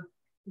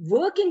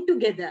working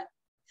together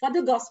for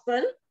the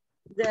gospel.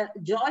 The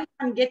joy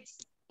one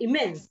gets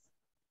immense.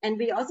 And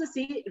we also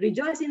see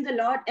rejoice in the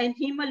Lord and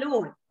him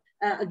alone.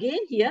 Again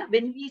here,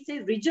 when we say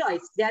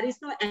rejoice, there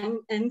is no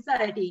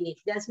anxiety in it.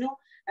 There's no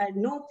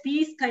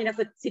peace kind of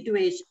a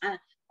situation.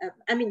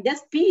 I mean,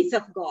 there's peace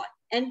of God.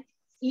 And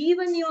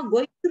even you're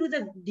going through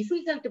the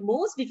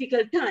most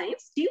difficult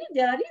times, still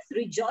there is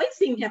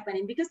rejoicing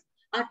happening because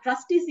our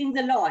trust is in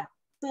the Lord.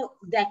 So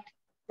that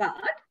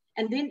part.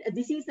 And then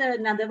this is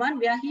another one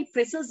where he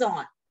presses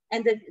on.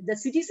 And the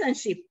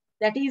citizenship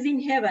that is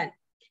in heaven.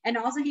 And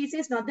also he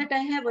says, not that I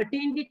have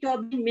attained it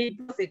or been made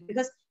perfect,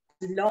 because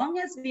as long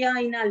as we are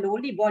in our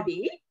lowly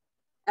body,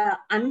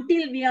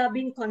 until we are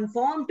being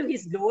conformed to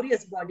his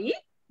glorious body,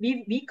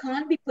 we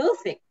can't be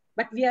perfect,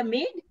 but we are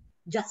made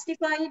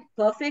justified,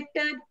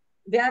 perfected.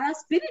 Where our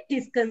spirit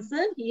is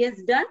concerned, he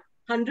has done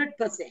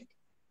 100%.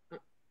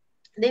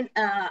 Then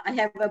I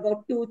have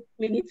about 2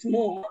 minutes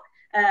more.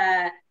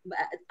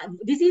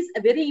 This is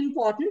very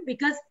important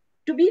because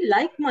to be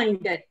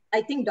like-minded,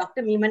 I think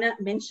Dr. Mimana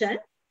mentioned,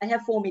 I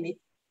have 4 minutes.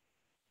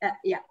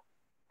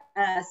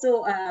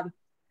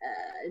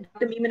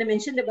 Dr. Mimana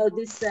mentioned about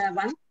this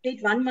one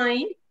state, one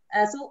mind.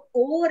 So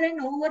over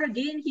and over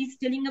again, he's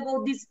telling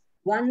about this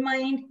one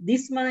mind,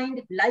 this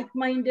mind,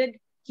 like-minded.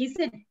 He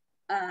said,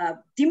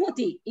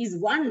 Timothy is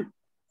one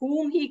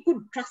whom he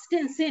could trust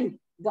and send,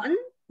 one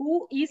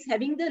who is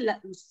having the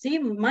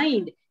same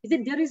mind. He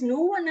said, there is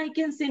no one I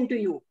can send to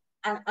you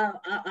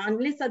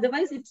unless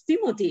otherwise it's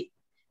Timothy.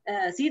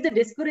 See the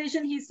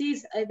desperation he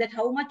sees, that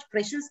how much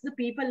precious the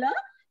people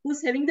are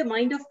who's having the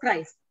mind of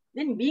Christ.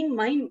 Then being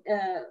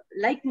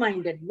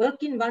like-minded,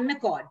 work in one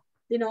accord.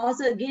 Then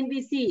also again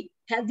we see,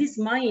 have this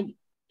mind,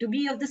 to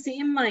be of the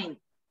same mind.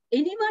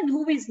 Anyone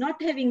who is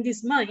not having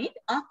this mind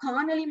are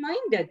carnally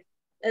minded.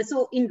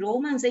 So in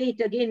Romans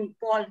 8, again,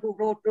 Paul who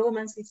wrote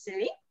Romans is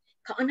saying,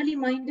 carnally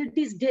minded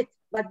is death,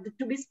 but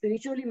to be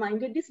spiritually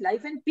minded is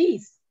life and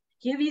peace.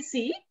 Here we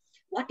see,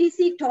 what is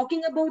he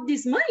talking about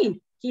this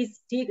mind?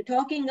 He's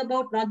talking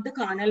about not the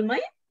carnal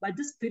mind, but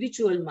the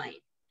spiritual mind.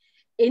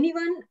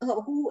 Anyone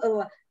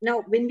who,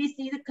 now when we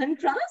see the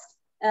contrast,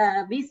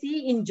 we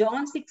see in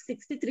John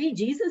 6:63,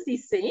 Jesus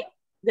is saying,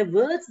 the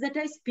words that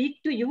I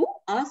speak to you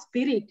are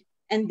spirit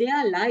and they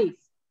are life.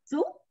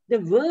 So the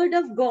word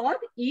of God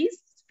is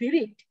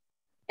spirit,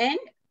 and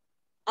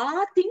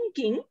our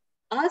thinking,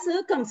 our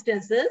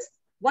circumstances,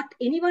 what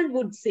anyone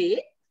would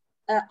say,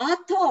 our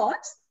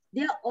thoughts,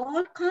 they are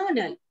all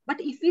carnal. But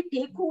if we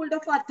take hold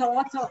of our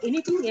thoughts or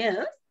anything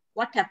else,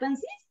 what happens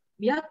is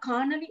we are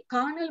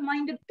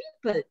carnal-minded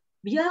people.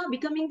 We are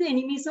becoming the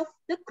enemies of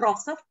the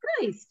cross of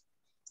Christ.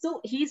 So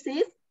he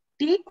says,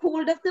 take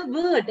hold of the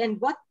word, and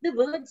what the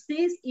word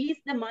says is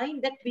the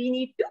mind that we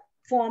need to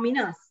form in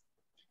us.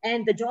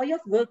 And the joy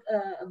of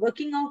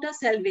working out our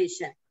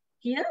salvation.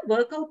 Here,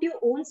 work out your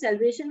own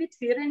salvation with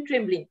fear and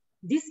trembling.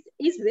 This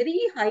is very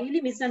highly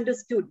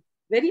misunderstood,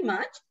 very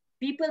much.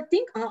 People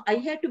think, I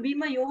had to be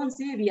my own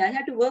savior. I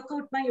had to work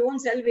out my own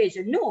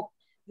salvation. No,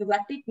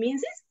 what it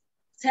means is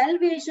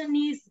salvation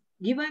is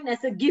given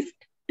as a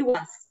gift to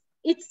us.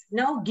 It's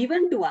now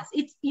given to us.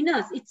 It's in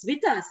us. It's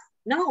with us.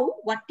 Now,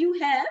 what you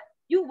have,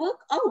 you work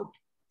out.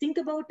 Think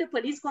about a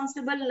police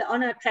constable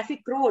on a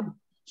traffic road.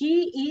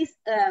 He is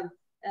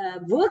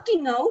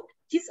working out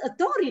his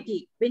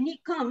authority when he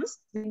comes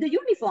with the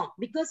uniform,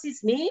 because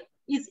his name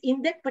is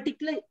in that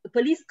particular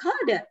police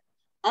card.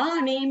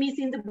 Our name is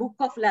in the book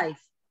of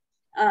life.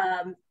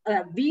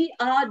 We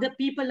are the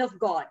people of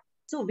God.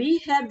 So we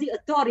have the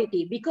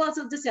authority because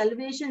of the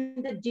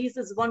salvation that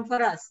Jesus won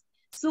for us.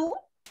 So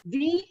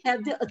we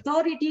have the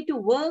authority to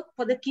work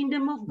for the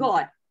kingdom of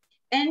God.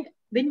 And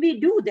when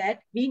we do that,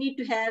 we need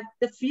to have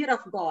the fear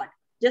of God.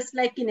 Just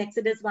like in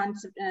Exodus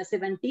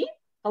 1:17,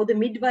 how the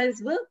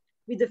midwives work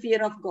with the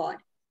fear of God.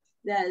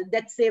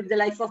 That saved the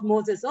life of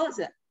Moses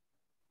also.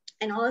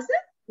 And also,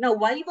 now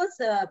why was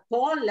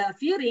Paul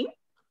fearing?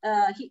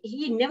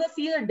 He never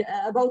feared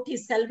about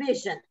his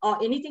salvation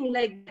or anything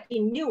like that. He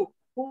knew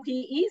who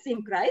he is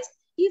in Christ.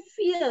 He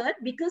feared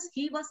because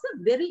he was a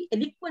very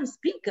eloquent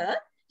speaker.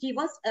 He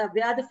was,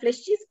 where the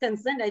flesh is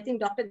concerned, I think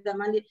Dr.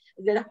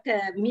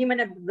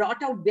 Mimana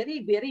brought out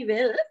very, very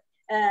well.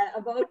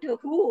 about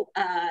who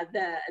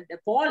the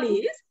Paul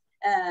is,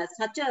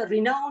 such a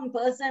renowned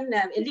person,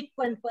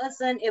 eloquent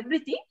person,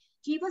 everything.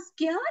 He was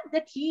scared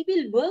that he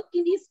will work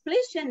in his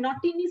flesh and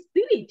not in his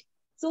spirit.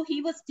 So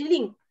he was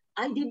telling,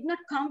 I did not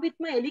come with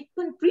my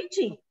eloquent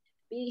preaching.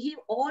 He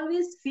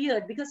always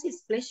feared because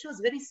his flesh was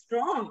very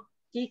strong.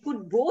 He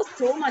could boast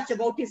so much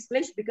about his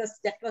flesh because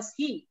that was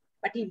he,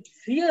 but he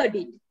feared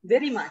it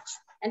very much.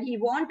 And he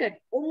wanted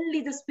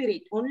only the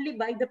spirit, only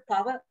by the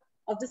power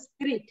of the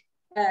spirit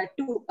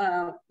to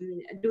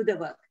do the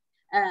work.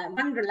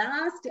 One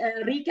last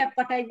recap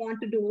what I want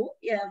to do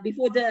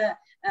before the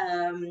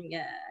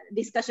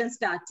discussion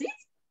starts is,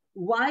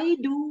 why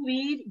do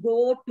we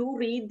go to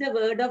read the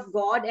word of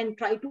God and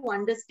try to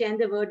understand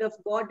the word of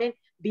God and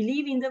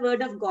believe in the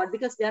word of God?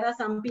 Because there are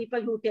some people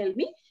who tell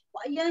me,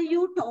 why are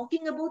you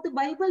talking about the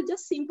Bible?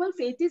 Just simple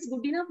faith is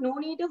good enough. No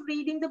need of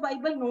reading the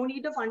Bible, no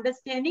need of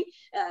understanding.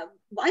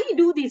 Why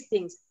do these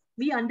things?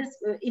 We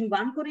understand in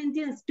 1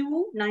 Corinthians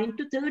 2, 9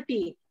 to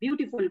 13,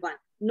 beautiful one.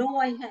 No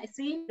eye has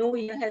seen, no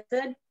ear has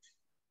heard.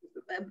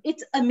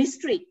 It's a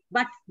mystery,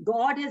 but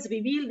God has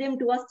revealed them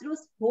to us through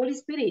Holy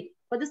Spirit.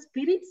 For the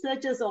Spirit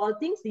searches all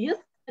things, yes,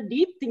 the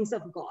deep things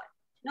of God.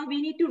 Now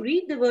we need to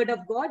read the word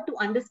of God to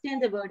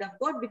understand the word of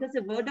God, because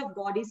the word of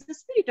God is the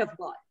Spirit of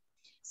God.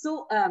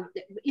 So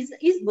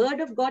his word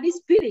of God is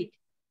spirit.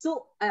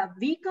 So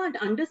we can't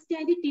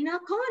understand it in our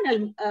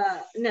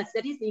carnalness.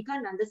 That is, we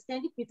can't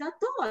understand it with our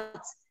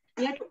thoughts.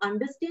 We have to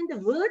understand the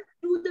word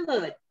through the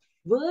word.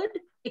 Word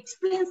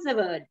explains the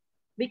word,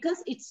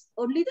 because it's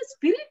only the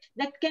spirit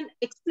that can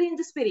explain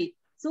the spirit.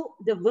 So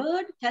the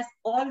word has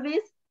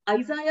always,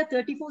 Isaiah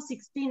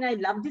 34:16, I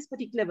love this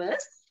particular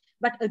verse,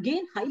 but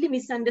again, highly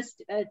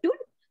misunderstood.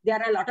 There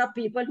are a lot of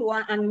people who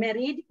are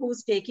unmarried,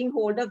 who's taking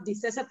hold of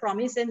this as a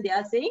promise, and they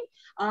are saying,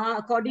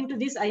 according to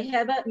this, I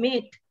have a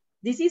mate.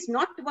 This is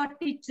not what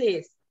it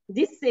says.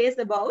 This says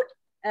about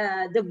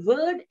the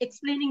word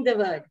explaining the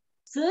word.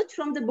 Search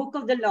from the book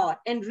of the Lord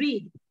and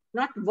read.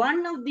 Not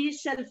one of these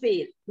shall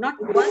fail. Not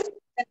one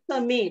has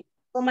a mate.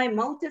 For my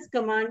mouth has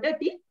commanded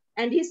it,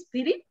 and his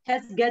spirit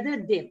has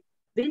gathered them.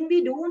 When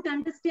we don't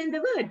understand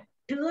the word,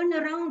 turn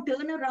around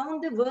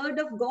the word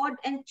of God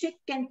and check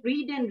and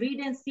read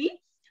and see.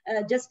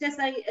 Just as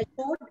I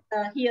showed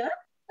here.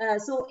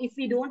 So if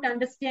we don't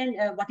understand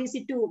what is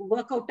it to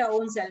work out our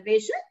own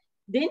salvation,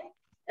 then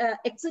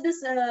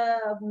Exodus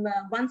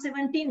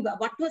 1:17,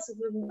 what was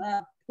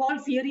Paul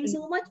fearing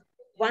so much?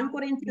 1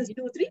 Corinthians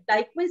 2:3.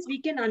 Likewise, we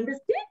can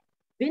understand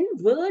when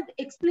word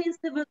explains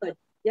the word.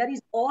 There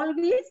is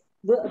always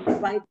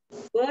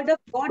word of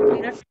God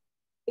cannot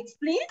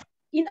explain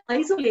in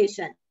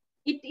isolation.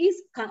 It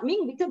is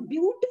coming with a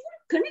beautiful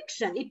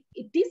connection.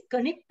 It is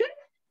connected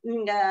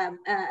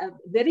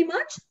very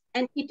much,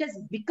 and it has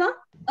become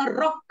a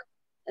rock.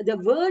 The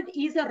word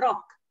is a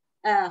rock,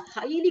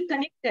 highly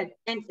connected,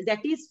 and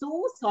that is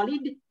so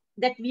solid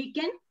that we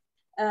can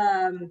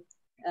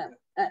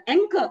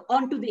anchor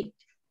onto it.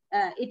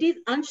 It is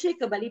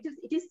unshakable.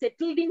 It is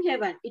settled in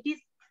heaven. It is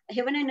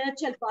heaven and earth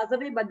shall pass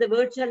away, but the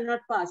word shall not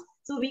pass.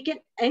 So we can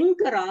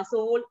anchor our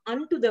soul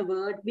unto the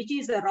word, which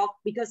is a rock,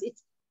 because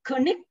it's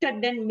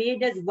connected and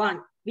made as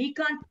one. We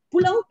can't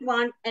pull out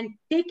one and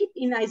take it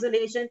in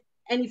isolation.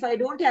 And if I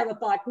don't have a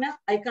partner,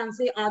 I can't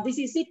say, this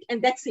is it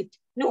and that's it.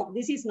 No,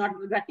 this is not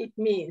what it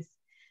means.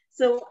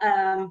 So,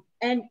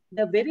 and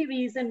the very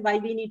reason why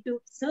we need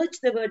to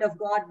search the word of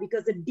God,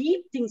 because the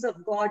deep things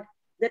of God,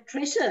 the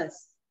treasures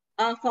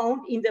are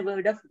found in the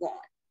word of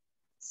God.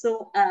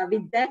 So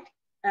with that,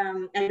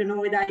 I don't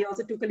know whether I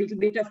also took a little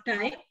bit of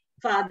time.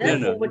 Father,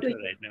 No, over to you.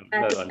 right.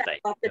 No, on time.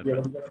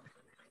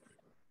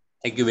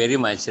 Thank you very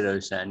much,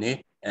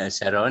 Ravishani.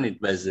 Sharon,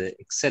 it was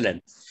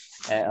excellent.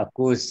 Of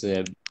course,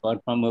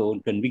 apart from her own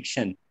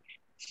conviction,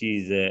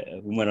 she's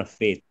a woman of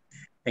faith.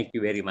 Thank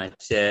you very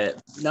much.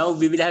 Now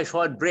we will have a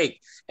short break.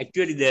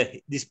 Actually,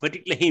 this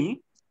particular hymn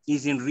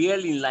is in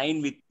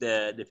line with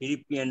the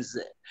Philippians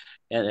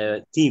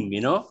theme,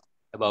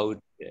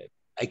 about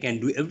I can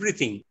do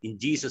everything in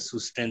Jesus who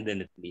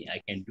strengtheneth me.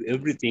 I can do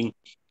everything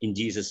in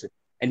Jesus.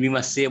 And we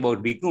must say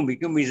about Bikum.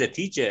 Bikum is a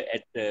teacher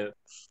at a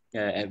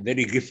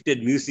very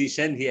gifted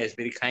musician. He has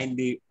very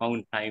kindly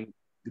found time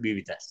to be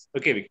with us.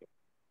 Okay, Bikum.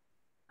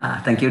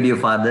 Thank you, dear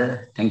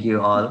Father. Thank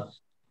you all.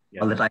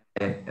 Yeah. All the time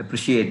I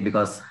appreciate,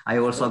 because I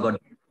also got a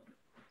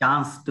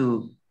chance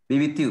to be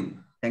with you.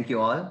 Thank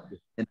you all.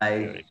 And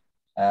I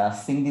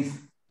sing this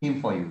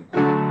hymn for you.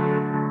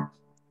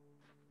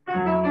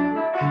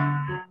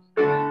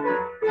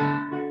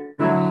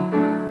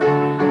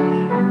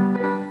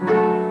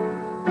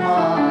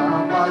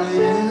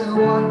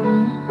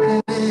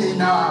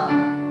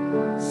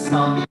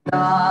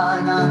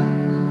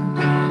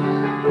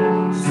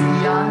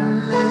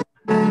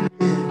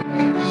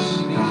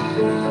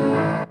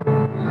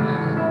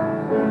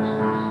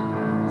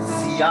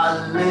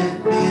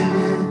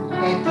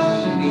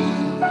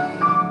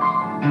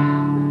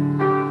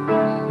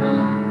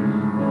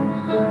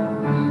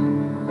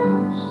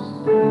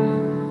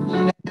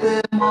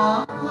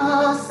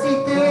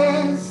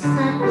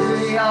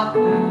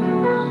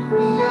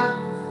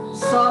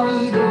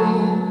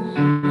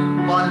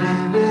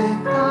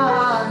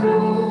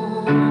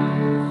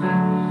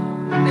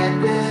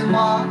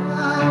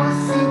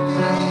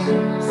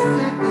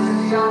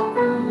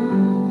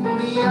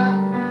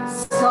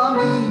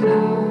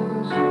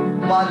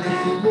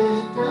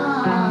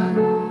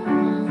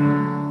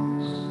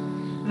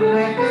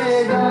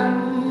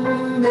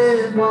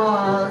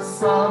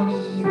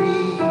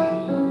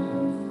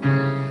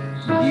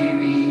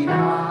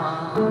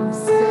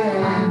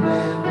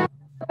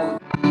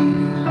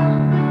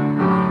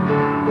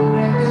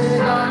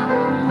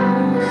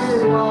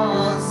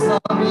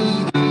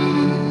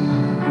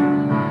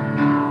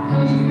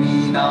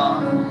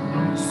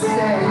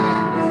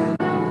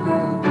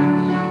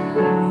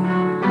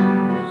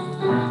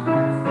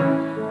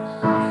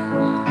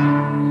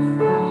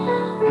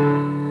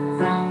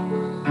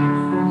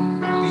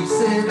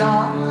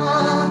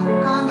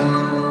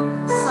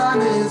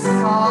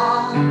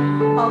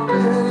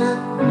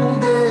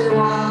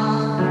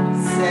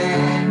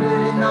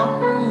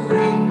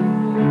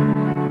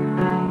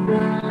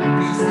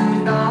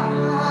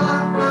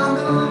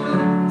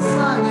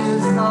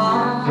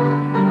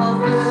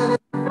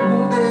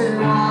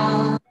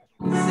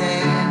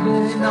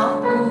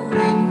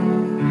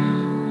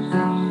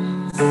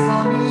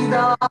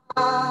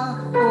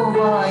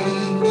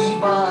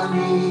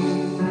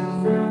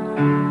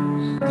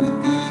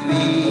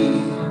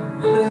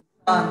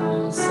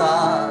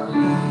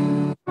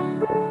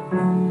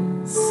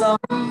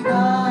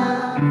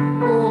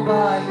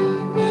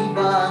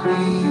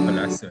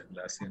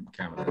 Last in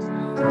camera.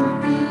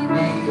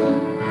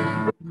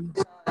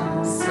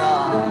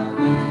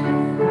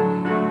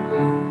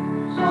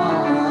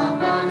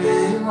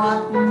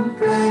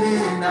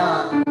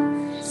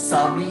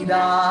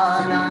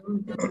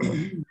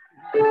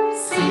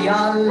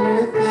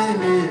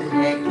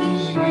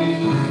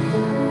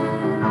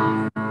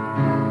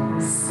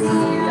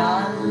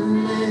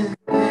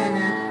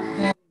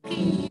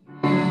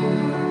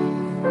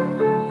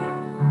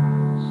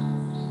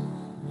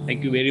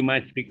 Thank you very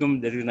much,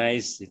 Prikum. Very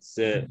nice. It's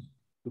to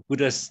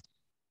put us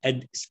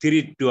add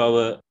spirit to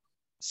our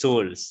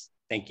souls.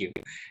 Thank you.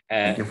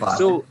 Thank you, Father.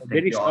 So Thank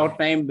very you all. short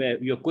time.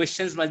 Your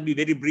questions must be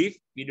very brief.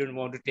 We don't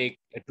want to take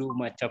too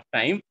much of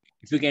time.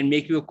 If you can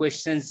make your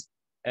questions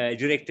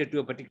directed to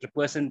a particular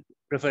person,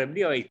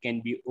 preferably, or it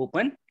can be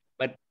open,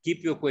 but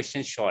keep your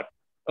questions short.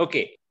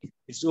 Okay,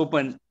 it's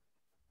open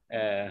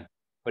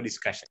for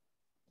discussion.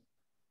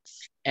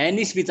 Anne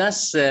is with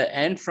us,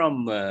 Anne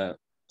from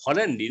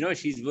Holland,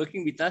 she's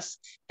working with us.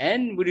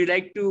 And would you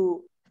like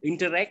to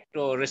interact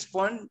or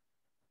respond?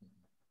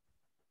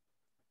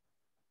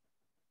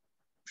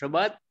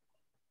 Prabhat,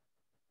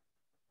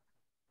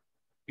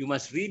 you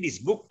must read his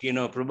book,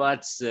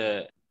 Prabhat's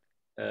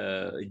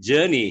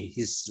journey,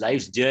 his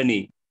life's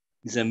journey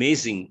is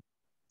amazing.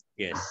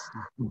 Yes.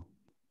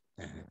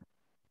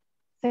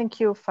 Thank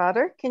you,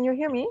 Father. Can you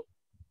hear me?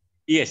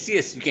 Yes,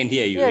 we can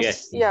hear you.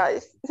 Yes. Yeah.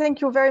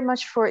 Thank you very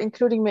much for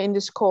including me in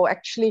this call.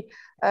 Actually,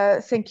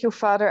 thank you,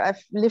 Father.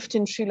 I've lived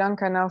in Sri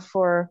Lanka now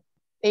for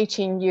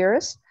 18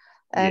 years,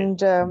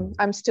 and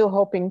I'm still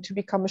hoping to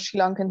become a Sri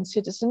Lankan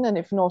citizen. And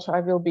if not, I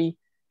will be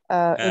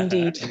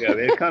indeed. Yeah,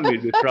 welcome.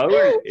 You'll be proud.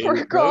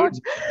 For God.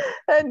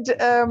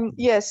 And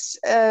yes,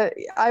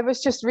 I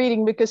was just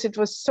reading because it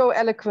was so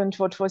eloquent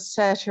what was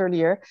said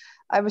earlier.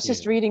 I was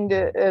just reading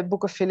the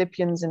book of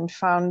Philippians and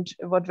found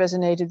what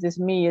resonated with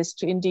me is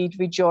to indeed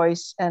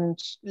rejoice and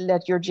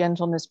let your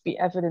gentleness be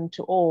evident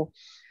to all.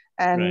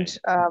 And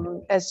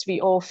as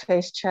we all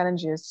face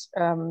challenges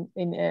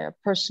in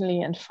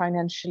personally and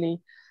financially,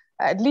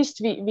 at least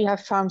we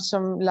have found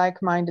some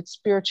like-minded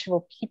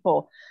spiritual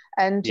people.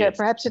 And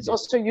perhaps it's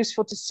also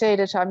useful to say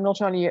that I'm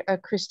not only a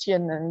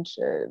Christian and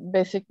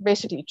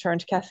basically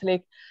turned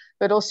Catholic,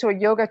 but also a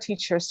yoga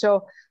teacher.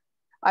 So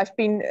I've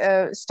been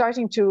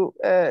starting to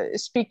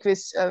speak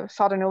with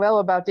Father Noel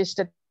about this,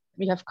 that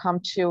we have come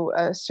to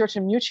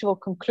certain mutual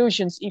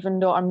conclusions, even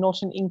though I'm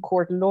not an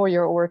in-court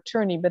lawyer or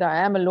attorney, but I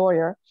am a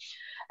lawyer.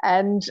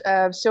 And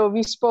so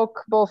we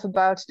spoke both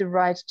about the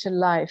right to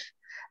life.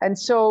 And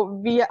so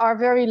we are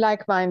very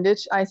like-minded,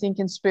 I think,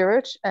 in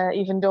spirit,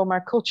 even though my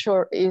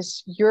culture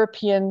is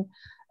European.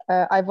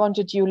 I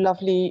wanted you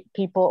lovely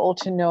people all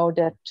to know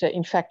that,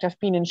 in fact, I've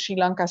been in Sri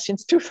Lanka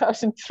since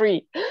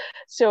 2003.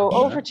 So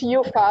over to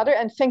you, Father,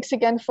 and thanks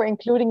again for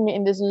including me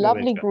in this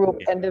lovely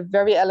group and the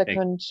very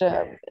eloquent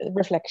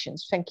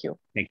reflections. Thank you.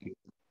 Thank you.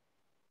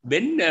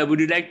 Ben, would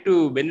you like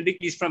to,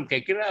 Benedict is from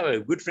Kekira, a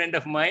good friend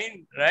of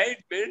mine, right,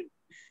 Ben?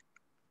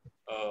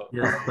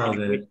 Yes,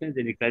 Father.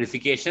 Any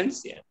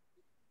clarifications? Yeah.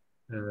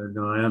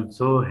 No, I am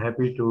so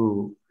happy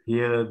to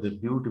hear the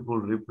beautiful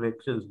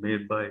reflections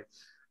made by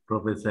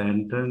Professor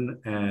Anton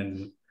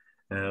and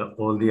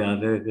all the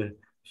other,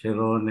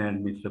 Sharon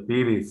and Mr.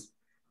 Peavis.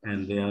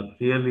 And they are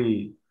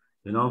really,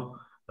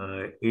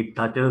 it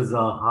touches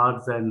our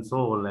hearts and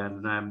soul,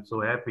 and I'm so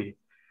happy.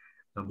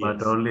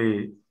 But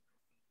only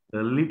a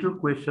little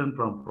question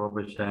from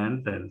Professor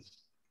Anton.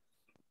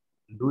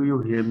 Do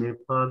you hear me,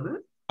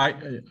 Father?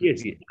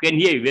 Yes, you can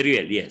hear you very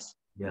well, yes.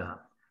 Yeah.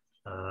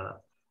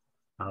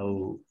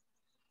 How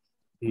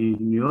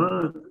in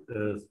your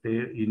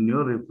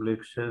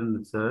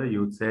reflection, sir,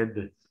 you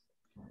said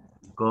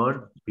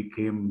God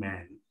became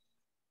man.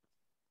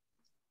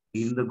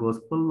 In the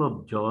Gospel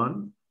of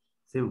John,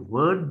 say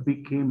word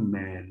became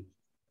man.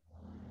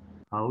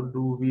 How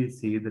do we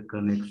see the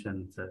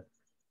connection, sir?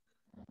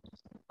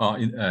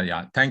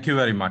 Yeah, thank you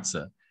very much,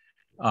 sir.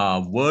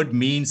 Word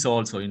means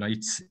also,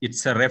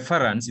 it's a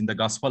reference in the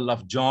Gospel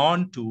of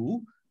John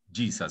to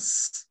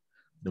Jesus.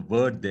 The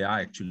word there,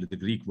 actually, the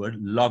Greek word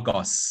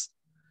logos.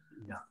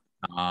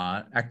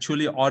 Yeah.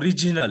 Actually,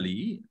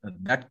 originally,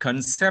 that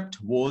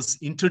concept was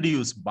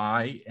introduced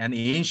by an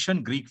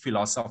ancient Greek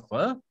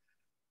philosopher,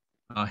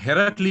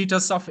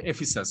 Heraclitus of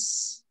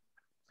Ephesus.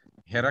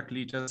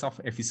 Heraclitus of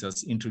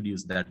Ephesus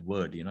introduced that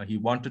word. He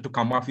wanted to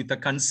come up with a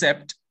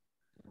concept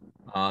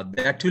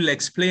that will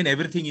explain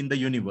everything in the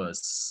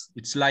universe.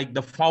 It's like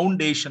the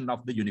foundation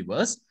of the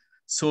universe.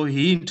 So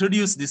he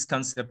introduced this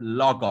concept,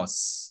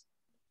 logos.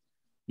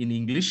 In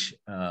English,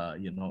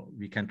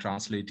 we can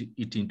translate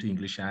it into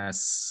English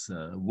as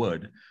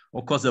word.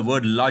 Of course, the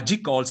word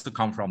logic also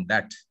comes from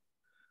that.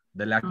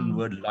 The Latin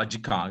word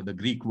logica, the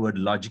Greek word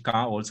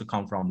logica also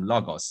comes from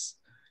logos.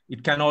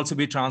 It can also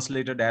be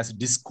translated as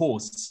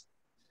discourse.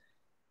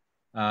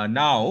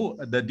 Now,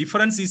 the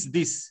difference is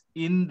this.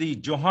 In the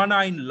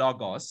Johannine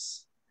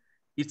logos,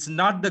 it's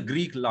not the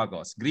Greek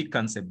logos, Greek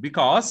concept,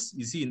 because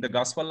you see in the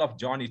Gospel of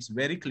John, it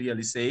very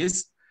clearly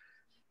says,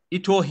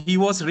 he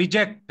was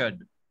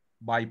rejected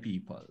by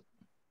people.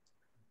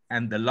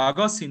 And the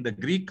logos in the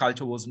Greek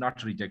culture was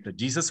not rejected.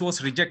 Jesus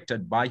was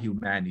rejected by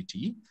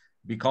humanity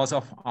because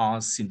of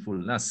our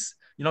sinfulness.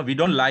 We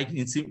don't like,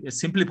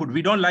 simply put,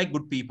 we don't like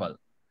good people.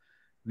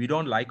 We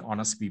don't like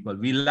honest people.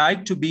 We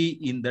like to be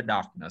in the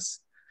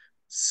darkness.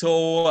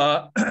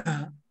 So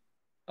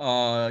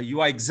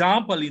your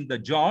example in the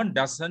John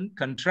doesn't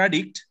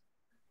contradict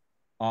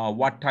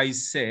what I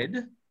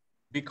said,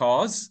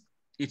 because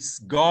it's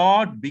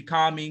God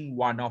becoming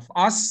one of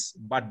us,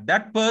 but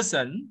that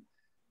person,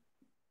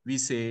 we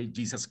say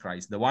Jesus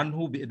Christ, the one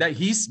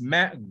he's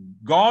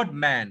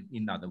God-man,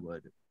 in other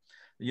words.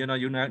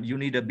 You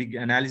need a big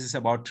analysis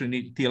about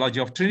theology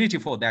of Trinity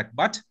for that,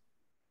 but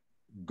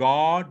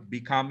God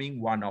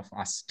becoming one of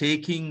us,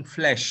 taking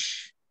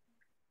flesh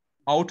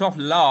out of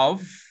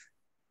love,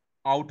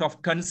 out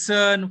of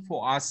concern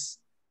for us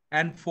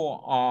and for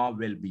our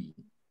well-being.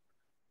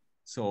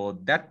 So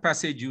that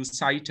passage you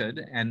cited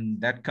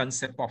and that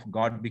concept of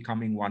God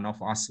becoming one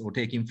of us or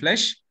taking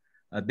flesh,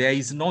 there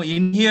is no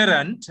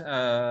inherent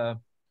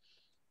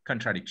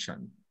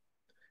contradiction.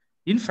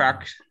 In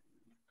fact,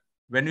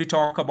 when we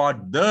talk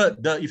about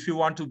if you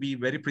want to be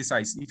very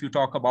precise, if you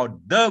talk about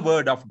the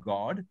word of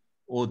God,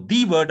 or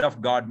the word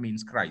of God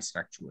means Christ,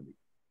 actually.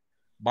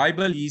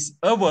 Bible is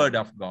a word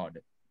of God.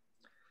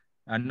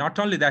 And not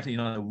only that,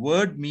 the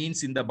word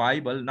means in the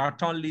Bible,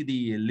 not only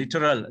the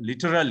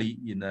literally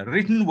in the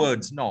written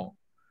words, no.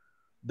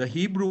 The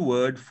Hebrew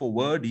word for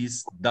word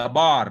is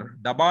dabar.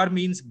 Dabar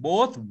means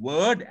both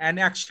word and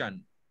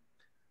action.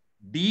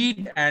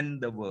 Deed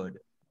and the word.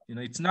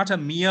 It's not a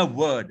mere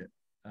word.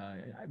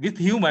 With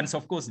humans,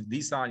 of course,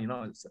 these are,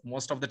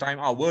 most of the time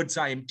our words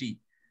are empty.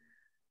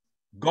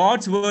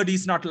 God's word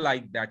is not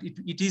like that.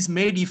 It is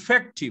made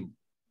effective.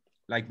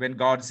 Like when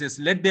God says,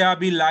 let there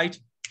be light,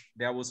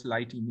 there was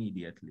light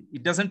immediately.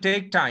 It doesn't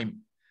take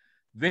time.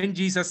 When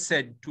Jesus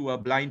said to a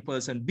blind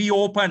person, be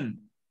open,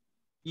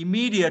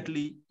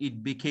 immediately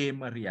it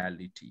became a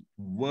reality.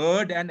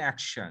 Word and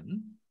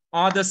action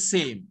are the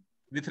same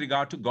with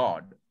regard to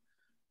God.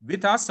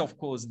 With us, of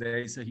course, there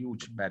is a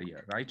huge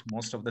barrier, right?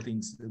 Most of the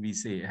things we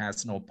say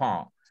has no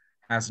power,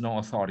 has no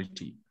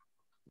authority.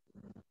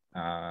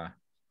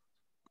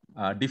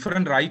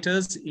 Different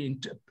writers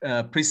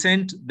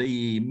present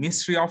the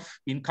mystery of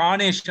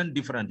incarnation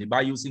differently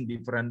by using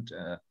different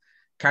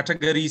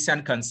categories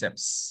and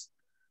concepts.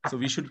 So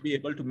we should be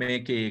able to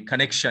make a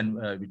connection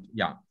with,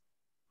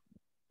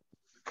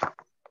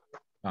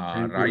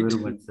 Thank right. you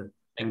very much, sir.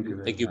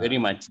 Thank you very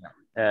much.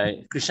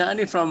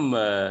 Krishani from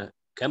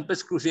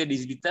Campus Crusade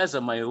is with us.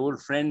 My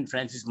old friend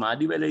Francis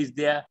Madivella is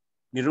there.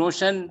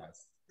 Niroshan,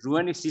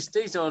 Ruani's sister,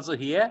 is also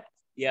here.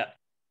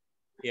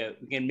 Yeah,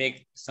 we can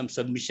make some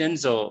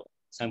submissions or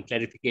some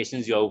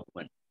clarifications. You're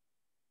open.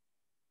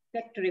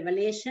 That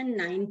Revelation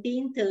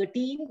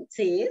 19:13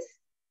 says,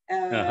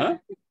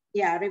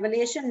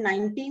 Revelation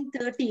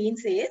 19:13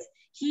 says,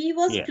 he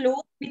was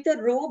clothed with a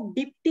robe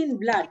dipped in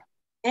blood,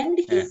 and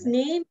his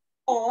name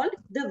called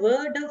the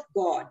Word of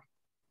God.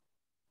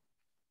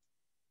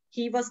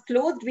 He was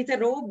clothed with a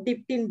robe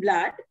dipped in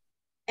blood,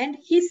 and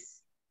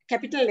his,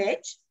 capital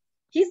H,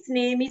 his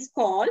name is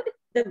called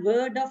the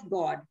Word of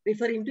God,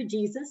 referring to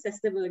Jesus as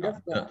the Word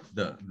of God.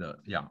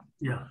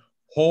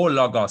 Whole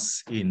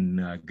logos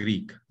in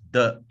Greek,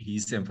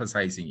 he's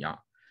emphasizing,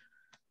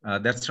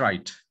 that's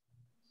right.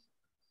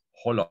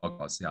 Whole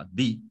logos,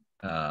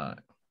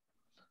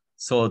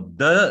 so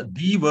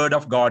the Word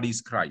of God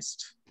is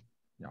Christ,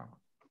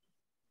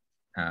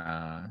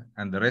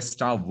 and the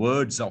rest are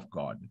words of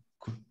God,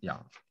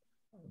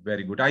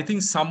 Very good. I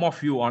think some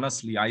of you,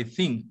 honestly,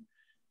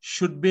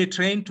 should be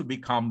trained to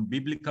become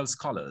biblical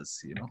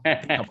scholars, think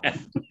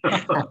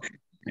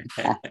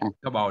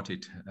about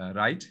it,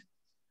 right?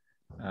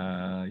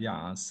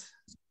 Yes,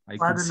 I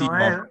could see.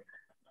 Noel,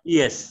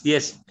 yes,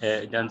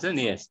 Johnson,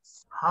 yes.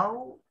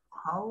 How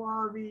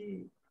are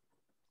we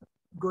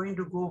going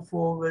to go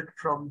forward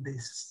from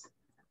this?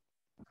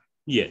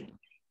 Yeah.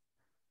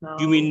 Now,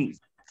 You mean?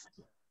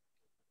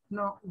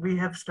 no, we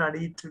have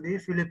studied today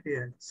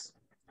Philippians.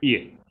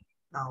 Yeah.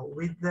 Now,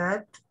 with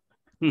that,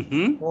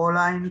 Mm-hmm.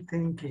 Pauline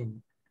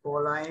thinking,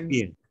 Pauline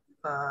Yeah.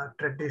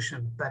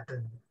 tradition,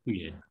 pattern,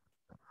 Yeah.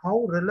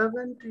 how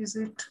relevant is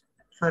it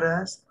for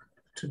us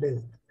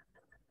today?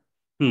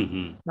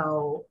 Mm-hmm.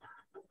 Now,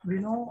 we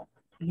know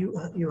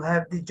you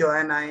have the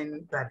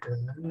Johannine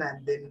pattern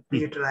and then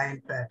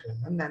Peterine pattern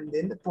and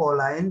then the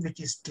Pauline, which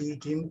is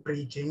teaching,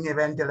 preaching,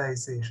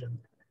 evangelization.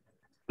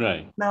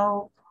 Right.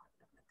 Now,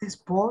 this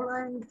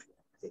Pauline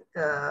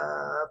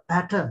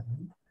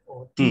pattern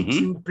or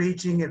teaching,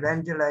 preaching,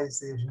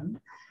 evangelization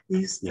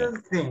is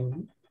the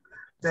thing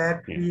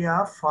that we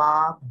are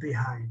far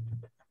behind.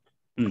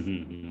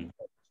 Mm-hmm.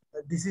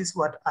 This is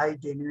what I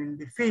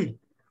genuinely feel.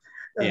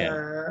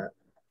 Yeah.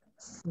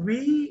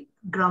 We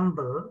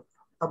grumble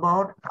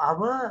about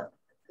our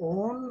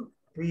own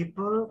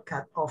people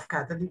of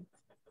Catholic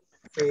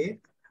faith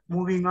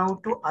moving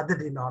out to other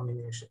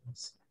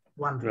denominations.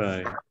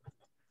 Right.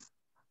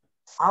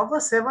 Our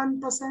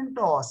 7%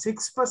 or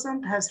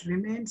 6% has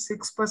remained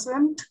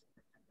 6%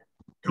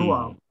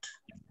 throughout.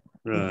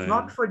 Right. If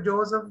not for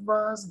Joseph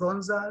Vaz,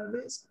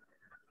 Gonzalez,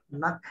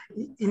 not,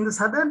 in the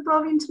southern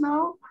province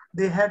now,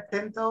 they had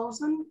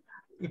 10,000,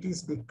 it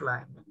is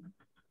declining.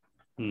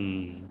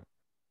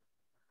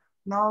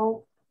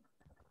 Now,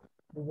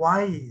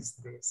 why is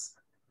this?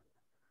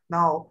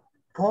 Now,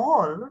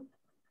 Paul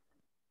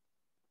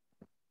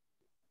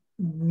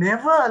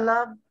never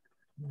allowed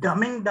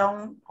dumbing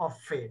down of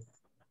faith.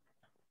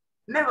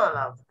 Never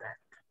allowed that.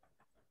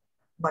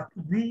 But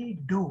we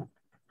do.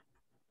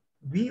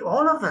 We,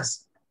 all of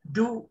us,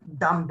 do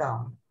dumb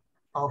down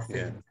our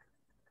faith.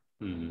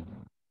 Yeah.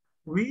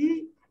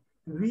 We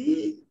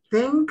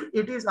think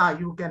it is,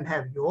 you can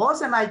have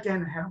yours and I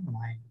can have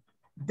mine.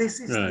 This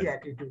is the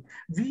attitude.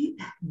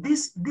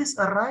 This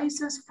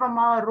arises from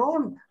our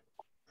own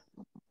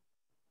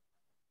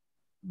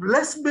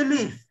less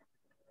belief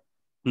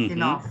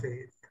in our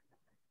faith.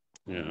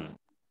 Yeah.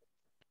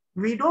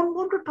 We don't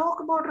want to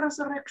talk about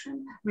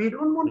resurrection. We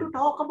don't want to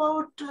talk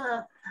about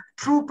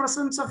true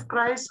presence of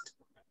Christ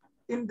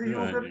in the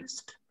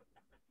Eucharist.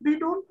 We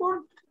don't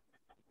want.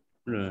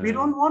 We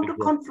don't want to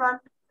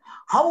confront.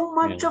 How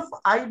much of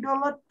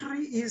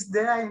idolatry is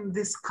there in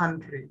this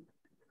country?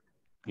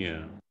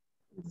 Yeah.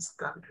 In this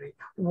country.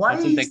 Why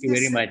Awesome. is Thank you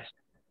very much.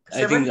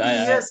 70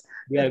 years.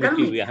 We are with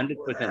you. We are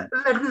 100%.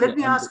 Let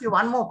me ask you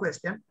one more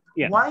question.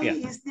 Yeah. Why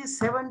is this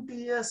 70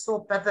 years so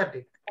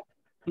pathetic?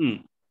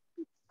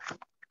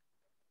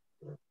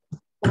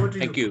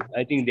 Thank you.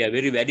 I think they are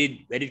very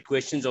valid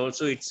questions.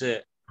 Also, it's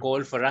a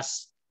call for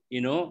us,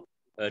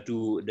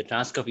 to the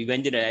task of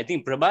evangelizing. I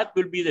think Prabhat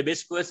will be the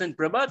best person.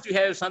 Prabhat, you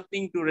have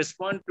something to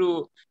respond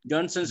to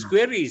Johnson's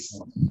queries.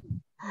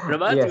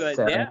 Prabhat, yes, you are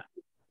there?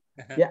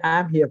 Yeah,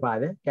 I'm here,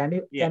 Father. Can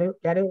you hear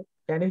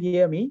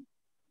me?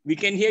 We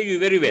can hear you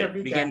very well.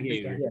 Yeah, we can hear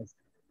you.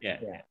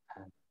 Yes. Yeah.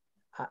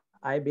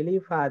 I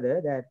believe,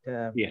 Father, that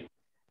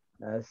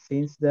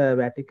since the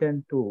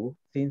Vatican II,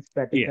 since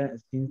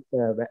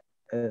the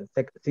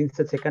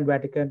Second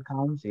Vatican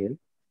Council,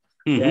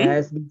 there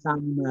has been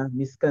some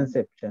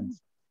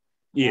misconceptions,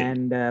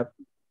 and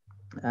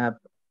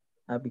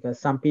because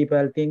some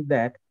people think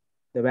that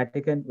the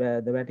Vatican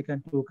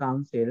II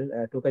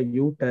Council took a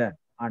U-turn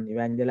on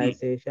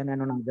evangelization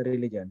and on other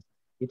religions.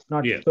 It's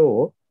not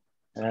so.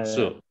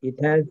 It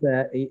has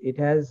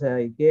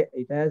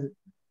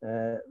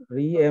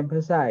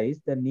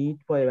re-emphasized the need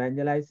for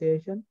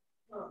evangelization.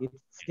 It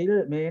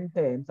still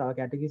maintains, our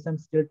catechism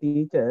still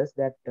teaches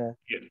that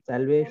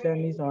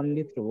salvation is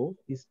only through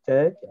his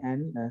church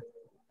and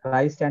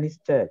Christ and his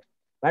church.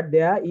 But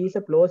there is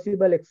a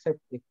plausible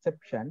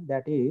exception,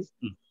 that is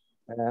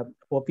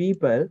for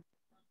people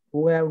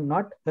who have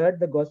not heard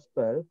the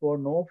gospel for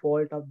no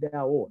fault of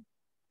their own.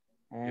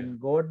 And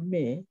God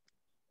may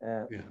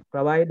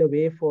provide a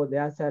way for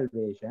their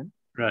salvation.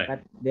 Right.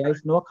 But there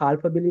is no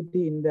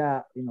culpability in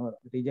their,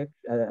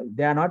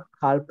 they are not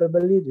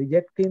culpably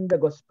rejecting the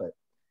gospel.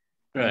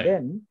 Right.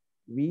 Then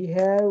we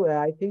have,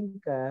 I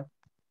think,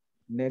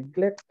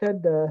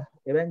 neglected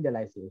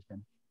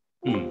evangelization.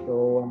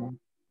 So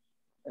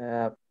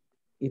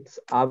it's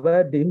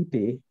our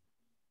duty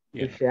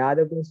to share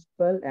the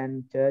gospel,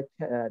 and church,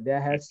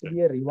 there has to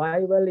be a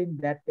revival in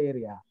that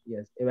area.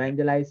 Yes,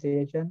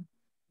 evangelization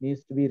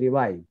needs to be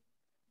revived.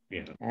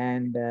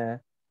 And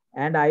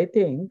I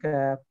think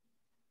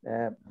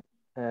the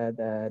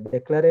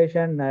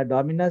declaration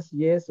Dominus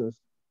Jesus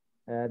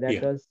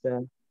that was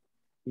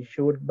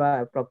issued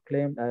by Pope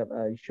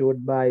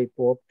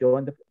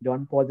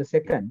John Paul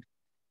II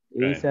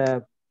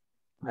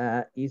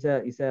is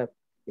a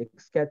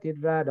ex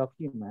cathedra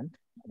document.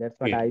 That's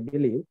what I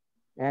believe,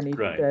 and it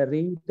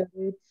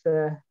reiterates.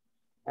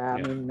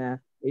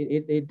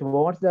 It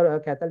warns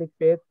the Catholic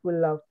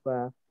faithful of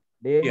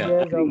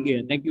dangers of.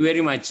 Thank you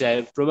very much,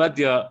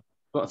 Prabhat.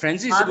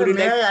 Francis, Father,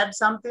 may I add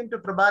something to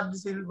Prabhat,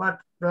 what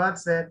Prabhat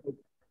said?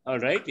 All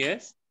right.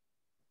 Yes.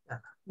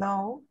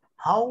 Now,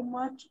 how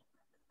much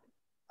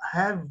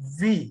have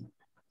we,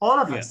 all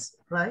of Yeah. us,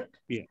 right?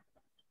 Yeah.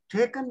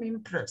 Taken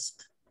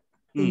interest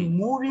in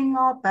moving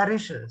our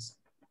parishes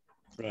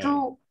Right.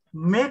 to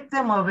make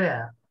them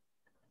aware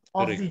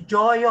of Correct. the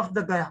joy of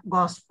the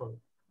gospel,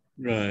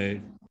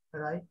 Right.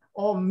 right?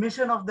 Or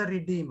mission of the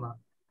Redeemer,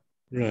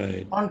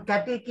 Right. on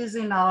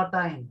catechism in our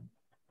time,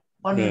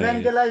 on Right.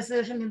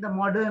 evangelization in the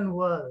modern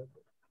world,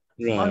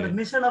 on the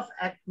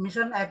Right.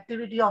 mission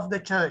activity of the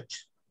church.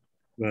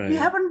 Right. We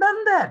haven't done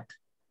that.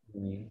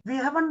 Right. We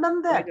haven't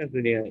done that.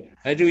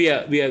 I think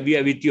we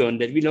are with you on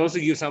that. We'll also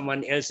give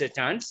someone else a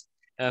chance.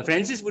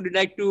 Francis, would you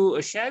like to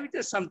share with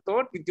us some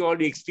thought with all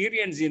the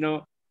experience? You know,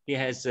 he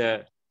has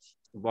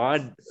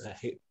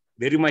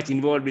very much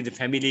involved with the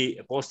family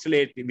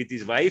apostolate with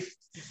his wife,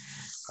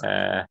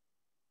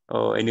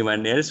 or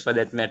anyone else for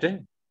that matter.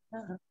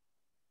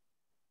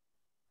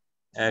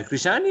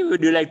 Krishani,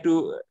 would you like to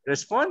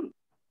respond?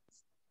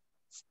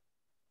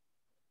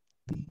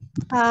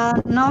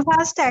 No,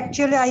 first,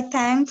 actually, I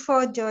thank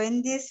for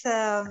join this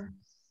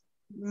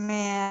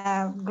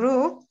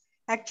group.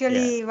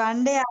 Actually,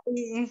 one day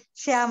I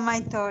share my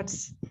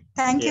thoughts.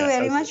 Thank you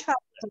very much for.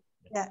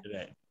 Yeah.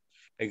 Right.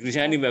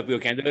 Krishani, අපි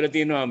කැඳවල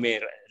තියෙනවා මේ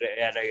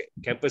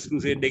campus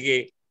ක්‍රූසේඩ් එකේ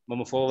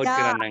මම forward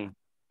කරන්නම්.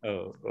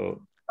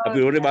 අපි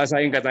ඕනේ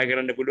භාෂාවෙන් කතා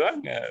කරන්න පුළුවන්.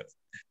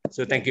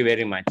 So thank you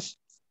very much.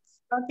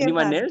 Okay,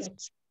 Anyone Pastor.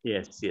 else?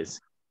 Yes.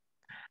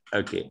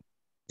 Okay.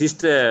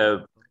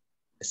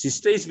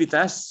 Sister is with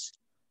us.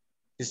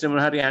 Sister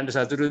Mohari and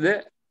Saturuda.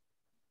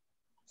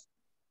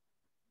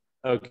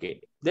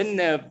 Okay. Then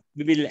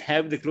we will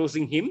have the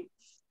closing hymn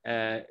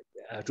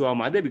to our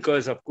mother,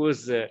 because of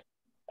course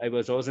I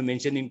was also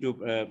mentioning to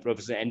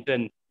Professor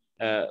Anton,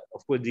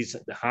 of course,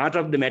 the heart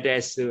of the matter,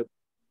 as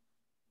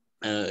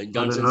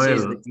Johnson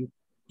says. That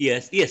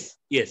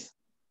yes,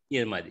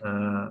 Madi.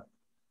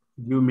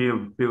 Give me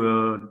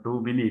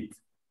 2 minutes.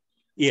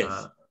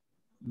 Yes.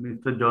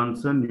 Mr.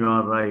 Johnson, you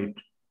are right.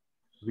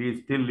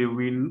 We still live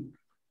in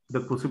the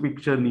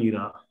crucifixion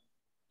era,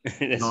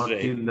 not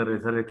right. in the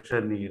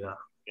resurrection era.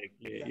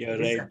 You're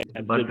right.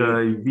 But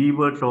we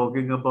were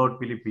talking about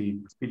Philippi,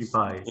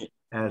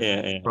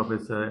 as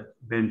Professor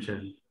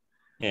mentioned.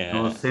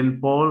 Now, St.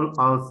 Paul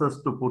asks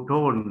us to put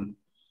on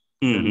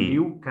the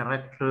new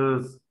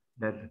characters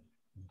that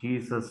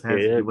Jesus has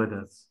given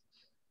us,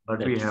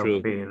 but we have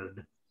failed.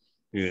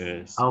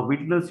 Yes. Our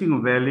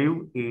witnessing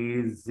value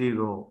is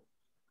 0.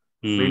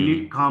 When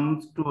it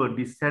comes to a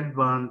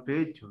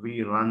disadvantage,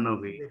 we run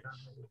away.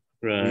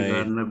 Right. We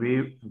run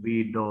away,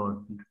 we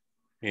don't.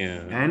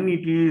 Yeah. And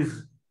it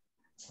is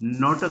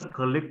not a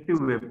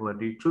collective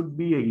effort, it should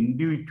be an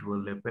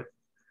individual effort.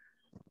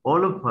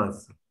 All of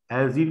us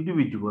as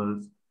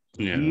individuals,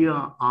 we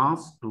are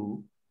asked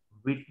to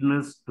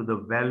witness to the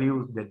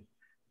values that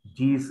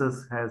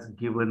Jesus has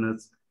given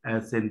us,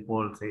 as St.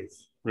 Paul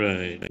says.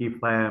 Right.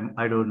 If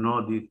I don't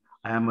know this,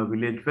 I am a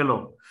village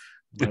fellow.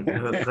 But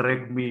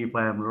correct me if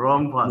I am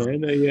wrong, Father.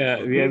 No,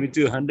 yeah, we are with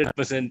you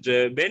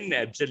 100%, Ben.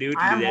 Absolutely.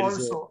 I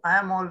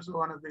am also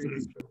one of the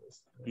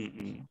illustrators.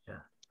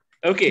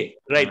 Okay,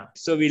 right.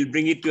 So we'll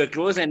bring it to a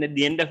close, and at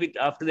the end of it,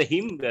 after the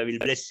hymn, we'll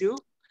bless you.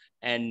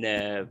 And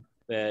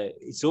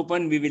it's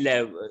open. We will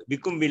have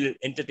Vikum will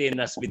entertain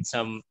us with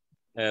some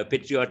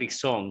patriotic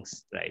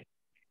songs, right?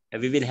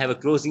 And we will have a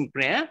closing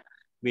prayer.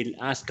 We'll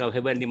ask our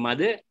Heavenly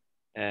Mother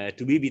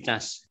to be with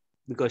us,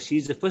 because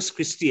she's the first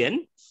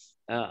Christian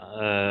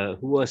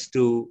who was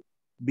to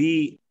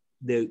be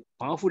the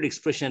powerful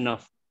expression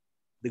of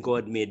the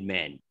God-made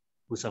man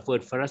who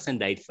suffered for us and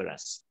died for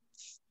us.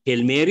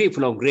 Hail Mary,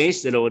 full of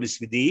grace, the Lord is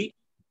with thee.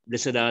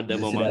 Blessed art thou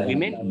among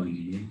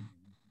women,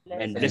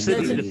 and blessed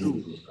is the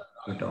fruit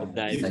of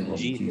thy womb,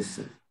 Jesus.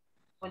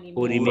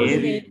 Holy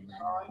Mary,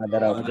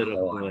 Mother of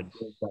God,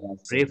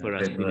 pray for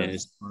us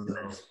sinners,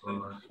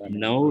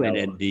 now and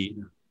at the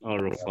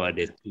hour of our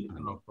death.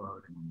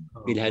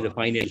 We'll have the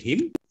final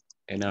hymn,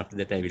 and after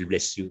that I will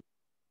bless you.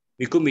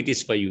 Vikum, it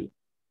is for you.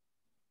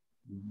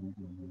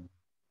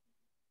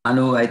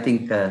 Anu, I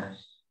think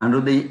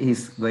Anuruddha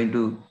is going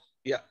to.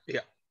 Yeah.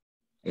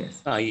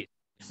 Yes.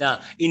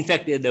 In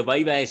fact, the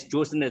Viva has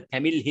chosen a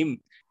Tamil hymn.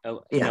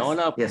 In all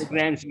our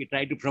programs, we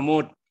try to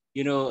promote,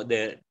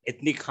 the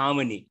ethnic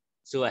harmony.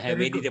 So I have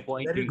made it a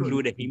point to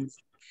include a hymn.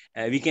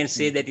 We can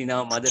say that in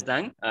our mother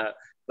tongue,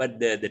 but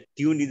the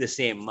tune is the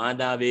same.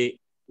 Madave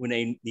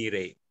unai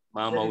nire,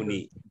 Mama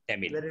uni,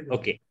 Tamil.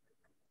 Okay.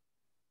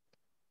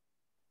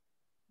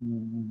 La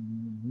la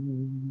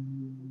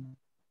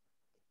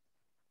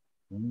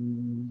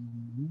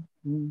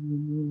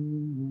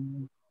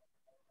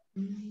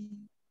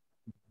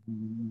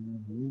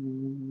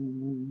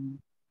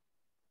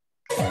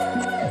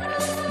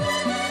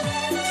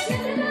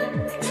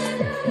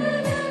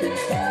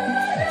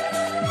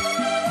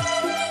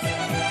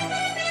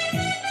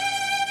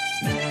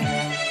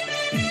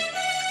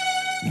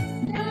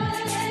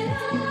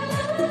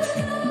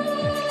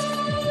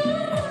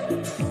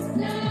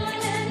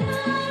la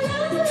la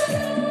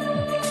la.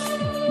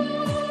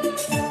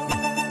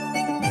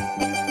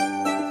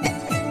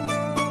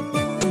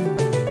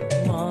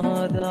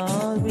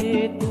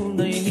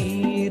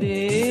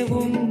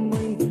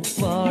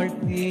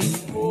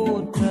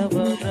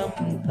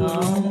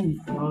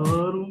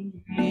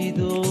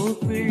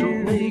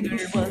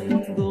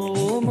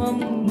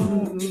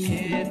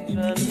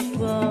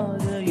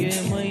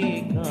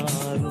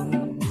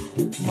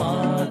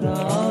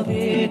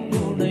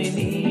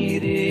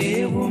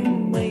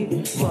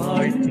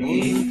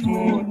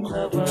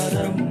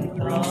 வரம்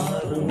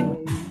தாரும்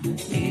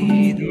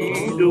ஈதோ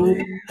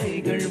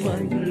பிள்ளைகள்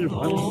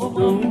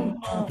வந்தோம்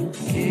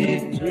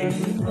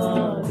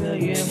ஏற்றென்பாக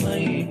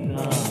எமை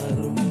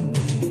காரும்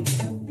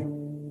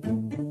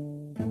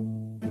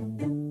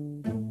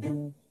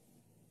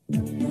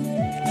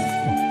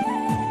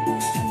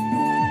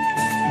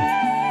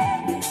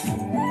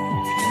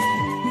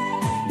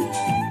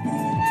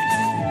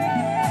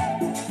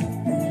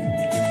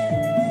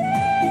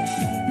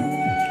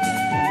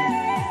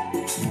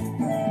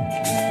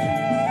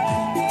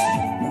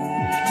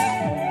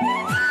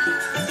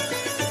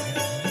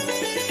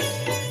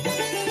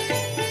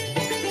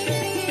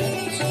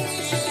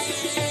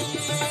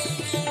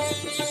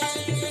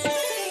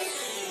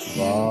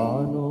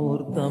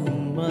வானோர்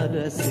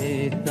தம்மரசே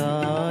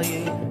தாயே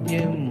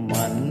M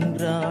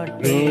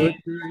மன்றாட்டை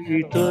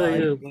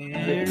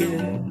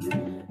கேளும்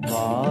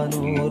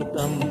வானோர்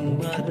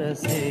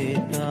தம்மரசே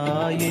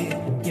தாயே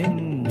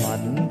எம்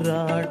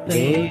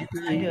மன்றாட்டை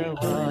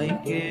தயவாய்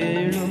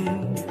கேளும்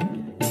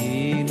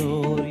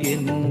ஈனோர்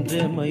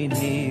என்றமை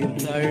நீர்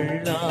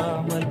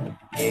தள்ளாமல்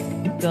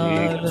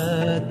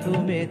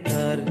எக்காலத்துமே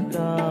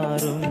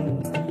தற்காரும்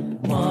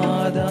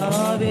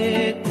மாதாவே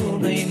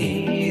துணை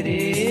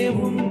நீரே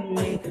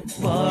உம்மை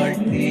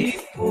வாழ்த்தி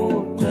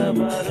போற்ற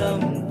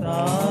வரம்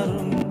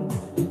தாரும்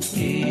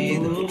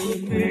ஈதோ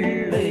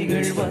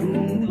பிள்ளைகள்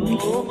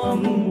வந்தோம்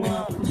அம்மா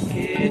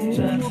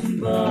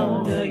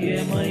ஏற்றன்பாக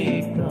எமை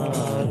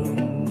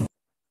காரும்.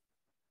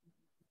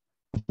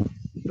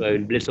 So I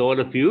will bless all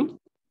of you.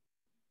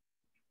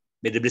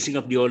 May the blessing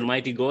of the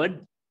Almighty God,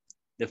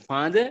 the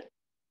Father,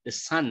 the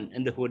Son,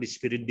 and the Holy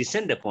Spirit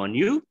descend upon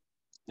you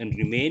and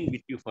remain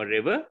with you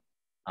forever.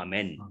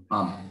 Amen.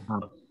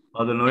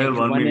 Father Noel,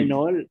 one and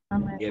all.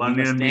 One we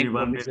must and thank me,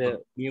 one Mr.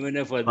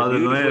 Mimana for the Father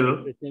beautiful Noel.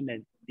 impression.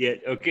 And,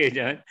 yeah, okay,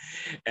 John.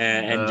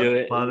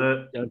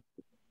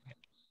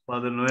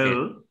 Father Noel.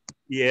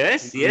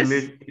 Yes, yes.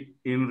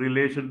 In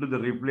relation to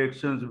the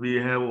reflections we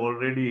have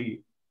already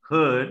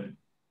heard,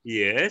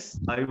 yes,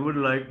 I would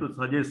like to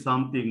suggest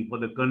something for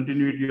the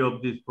continuity of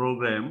this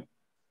program.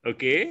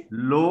 Okay.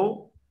 Law,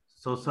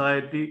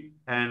 society,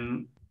 and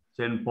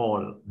St.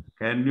 Paul.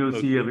 Can you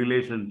see a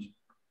relationship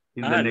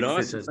in the next Law,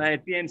 session?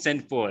 Society, and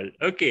St. Paul.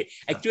 Okay.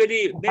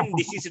 Actually, Ben,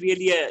 this is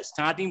really a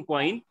starting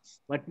point.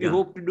 What we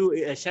hope to do,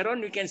 Sharon,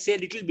 we can say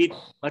a little bit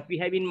what we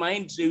have in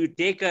mind. So we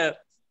take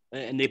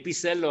an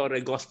epistle or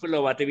a gospel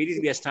or whatever it is.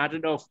 We have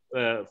started off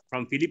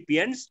from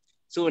Philippians.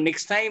 So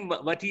next time,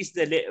 what is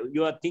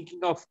you are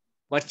thinking of?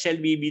 What shall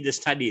be the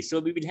study? So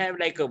we will have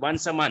like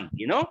once a month,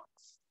 you know.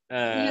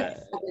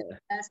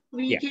 Yes,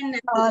 we can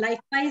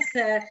likewise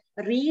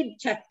read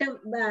chapter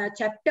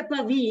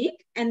per week,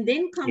 and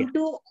then come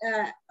to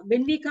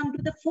when we come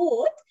to the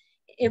fourth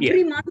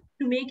every month,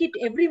 to make it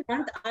every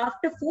month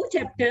after 4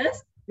 chapters.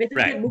 Whether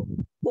the book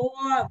for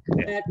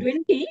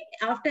 20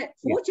 after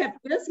 4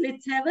 chapters,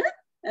 let's have a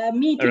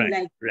meeting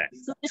like.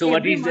 So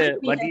what is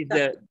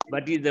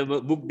the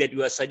book that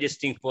you are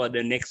suggesting for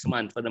the next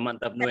month, for the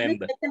month of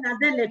November?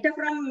 Another letter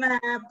from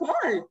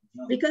Paul,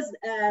 because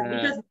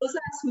those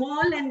are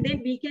small, and then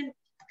we can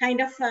kind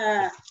of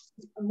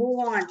move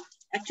on.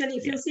 Actually,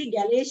 if you see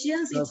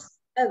Galatians, it's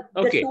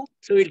okay.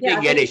 So we'll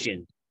take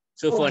Galatians.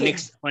 So for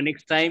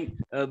next time,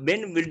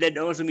 Ben, will that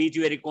also meet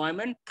your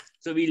requirement?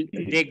 So we'll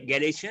take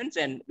Galatians,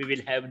 and we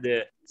will have the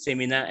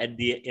seminar at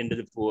the end of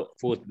the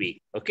fourth week.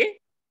 Okay.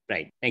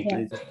 Right, thank you.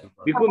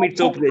 Bikum,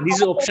 this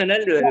is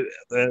optional.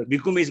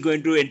 Bikum is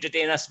going to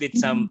entertain us with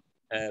some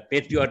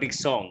patriotic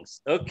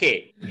songs. Okay,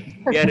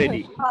 we are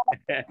ready.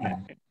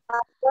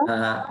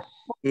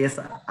 Yes,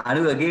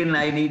 Anu, again,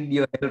 I need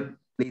your help.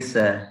 Please,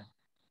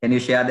 can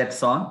you share that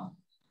song?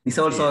 This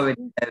also,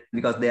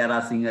 because there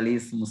are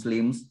Sinhalese,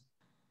 Muslims,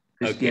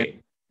 Christian,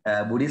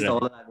 Buddhists,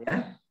 all are there.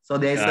 So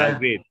there is a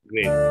great.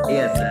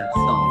 Yes,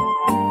 song.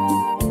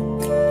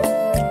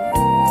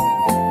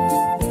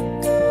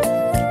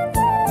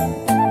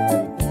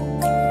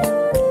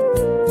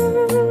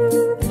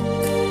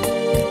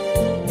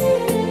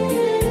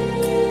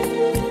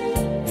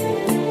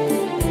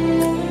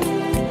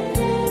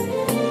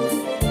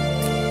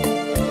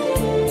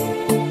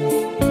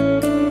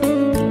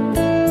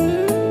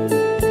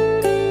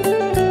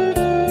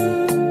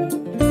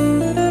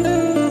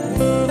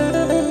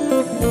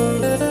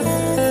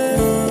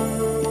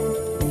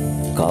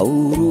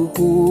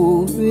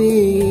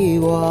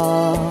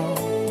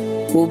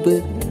 ඔබ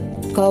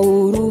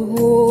කවුරු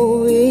හෝ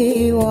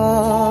වේවා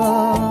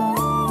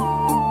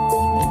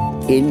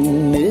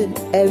එන්න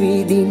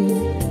ඇවිදින්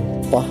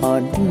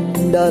පහන්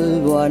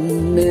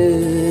දල්වන්න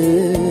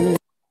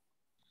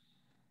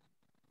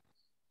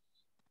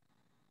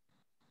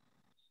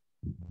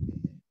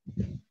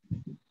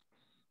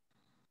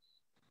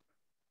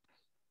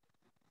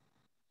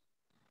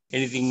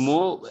Anything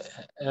more,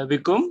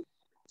 Bikum?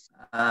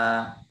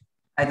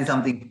 I think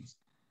something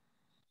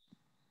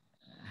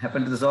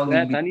happened to the song.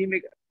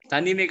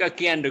 තනි මේක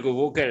කියන්නකෝ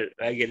vocal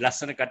වගේ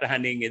ලස්සන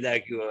කටහඬෙන් එදා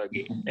කිව්වා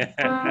වගේ.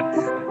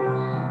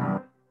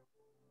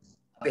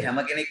 අපි හැම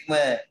කෙනෙක්ම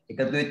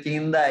එකතු වෙච්ච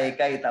හින්දා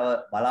ඒකයි තව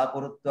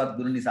බලාපොරොත්තුවක්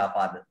දුන්න නිසා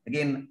පාද.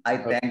 Again, I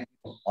thank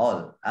you all.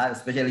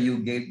 Especially you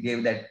gave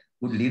that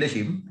good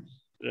leadership.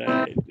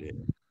 Right.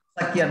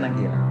 කියන්න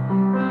කියලා.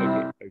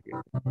 Okay.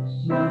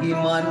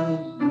 ගිමන්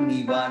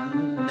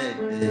නිවන්නට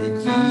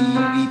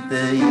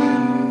ජීවිතයේ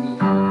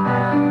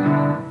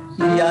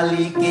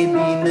යලි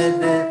කෙදිනද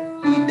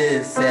ඉඩ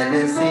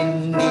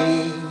සැලසෙන්නේ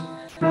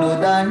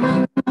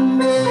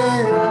නොදනින්නේ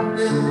අප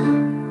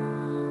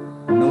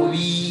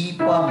නොවි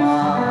පමා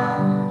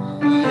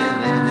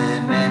පියවර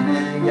මැන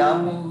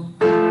යමු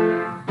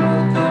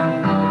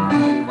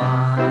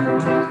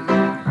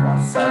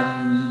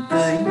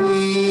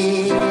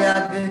වසන්තයේ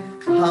අග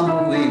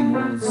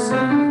හමුවෙමු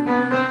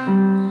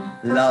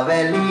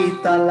ලවැලි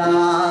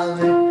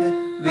තලාවක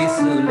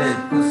විසුල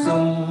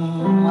කුසුම්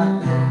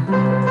මත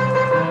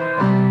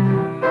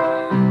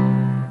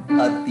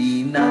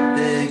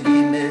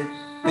අතිනතගෙන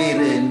පෙර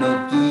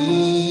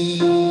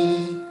නොකී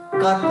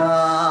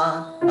කතා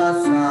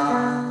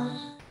අසා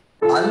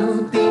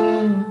අලුතින්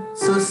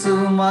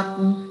සුසුමක්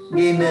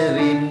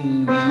ගෙනවෙන්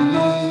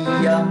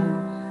වියම්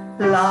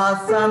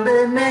ලාසඳ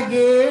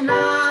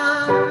නැගෙනා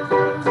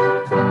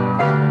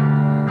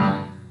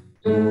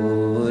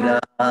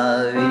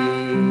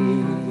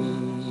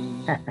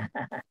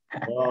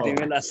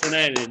Tinggal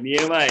laksanain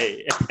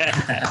niyamai.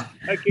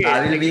 Okay. I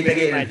will meet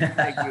again.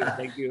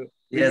 Thank you.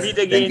 Yes, We'll meet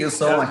again thank you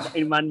so much.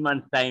 in 1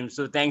 month time.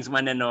 So thanks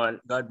one and all.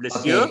 God bless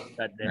Okay. you.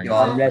 God bless you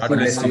all. God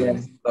bless you.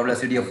 God bless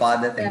you, dear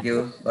Father. Thank you.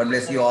 God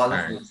bless you all.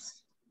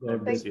 Thanks. God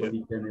bless you.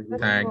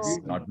 Thanks.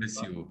 God bless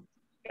you.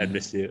 God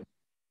bless you.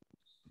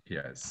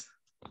 Yes.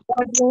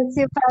 God bless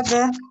you,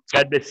 Father.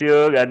 God bless you.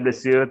 God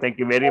bless you. Thank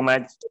you very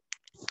much.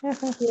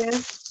 Yes.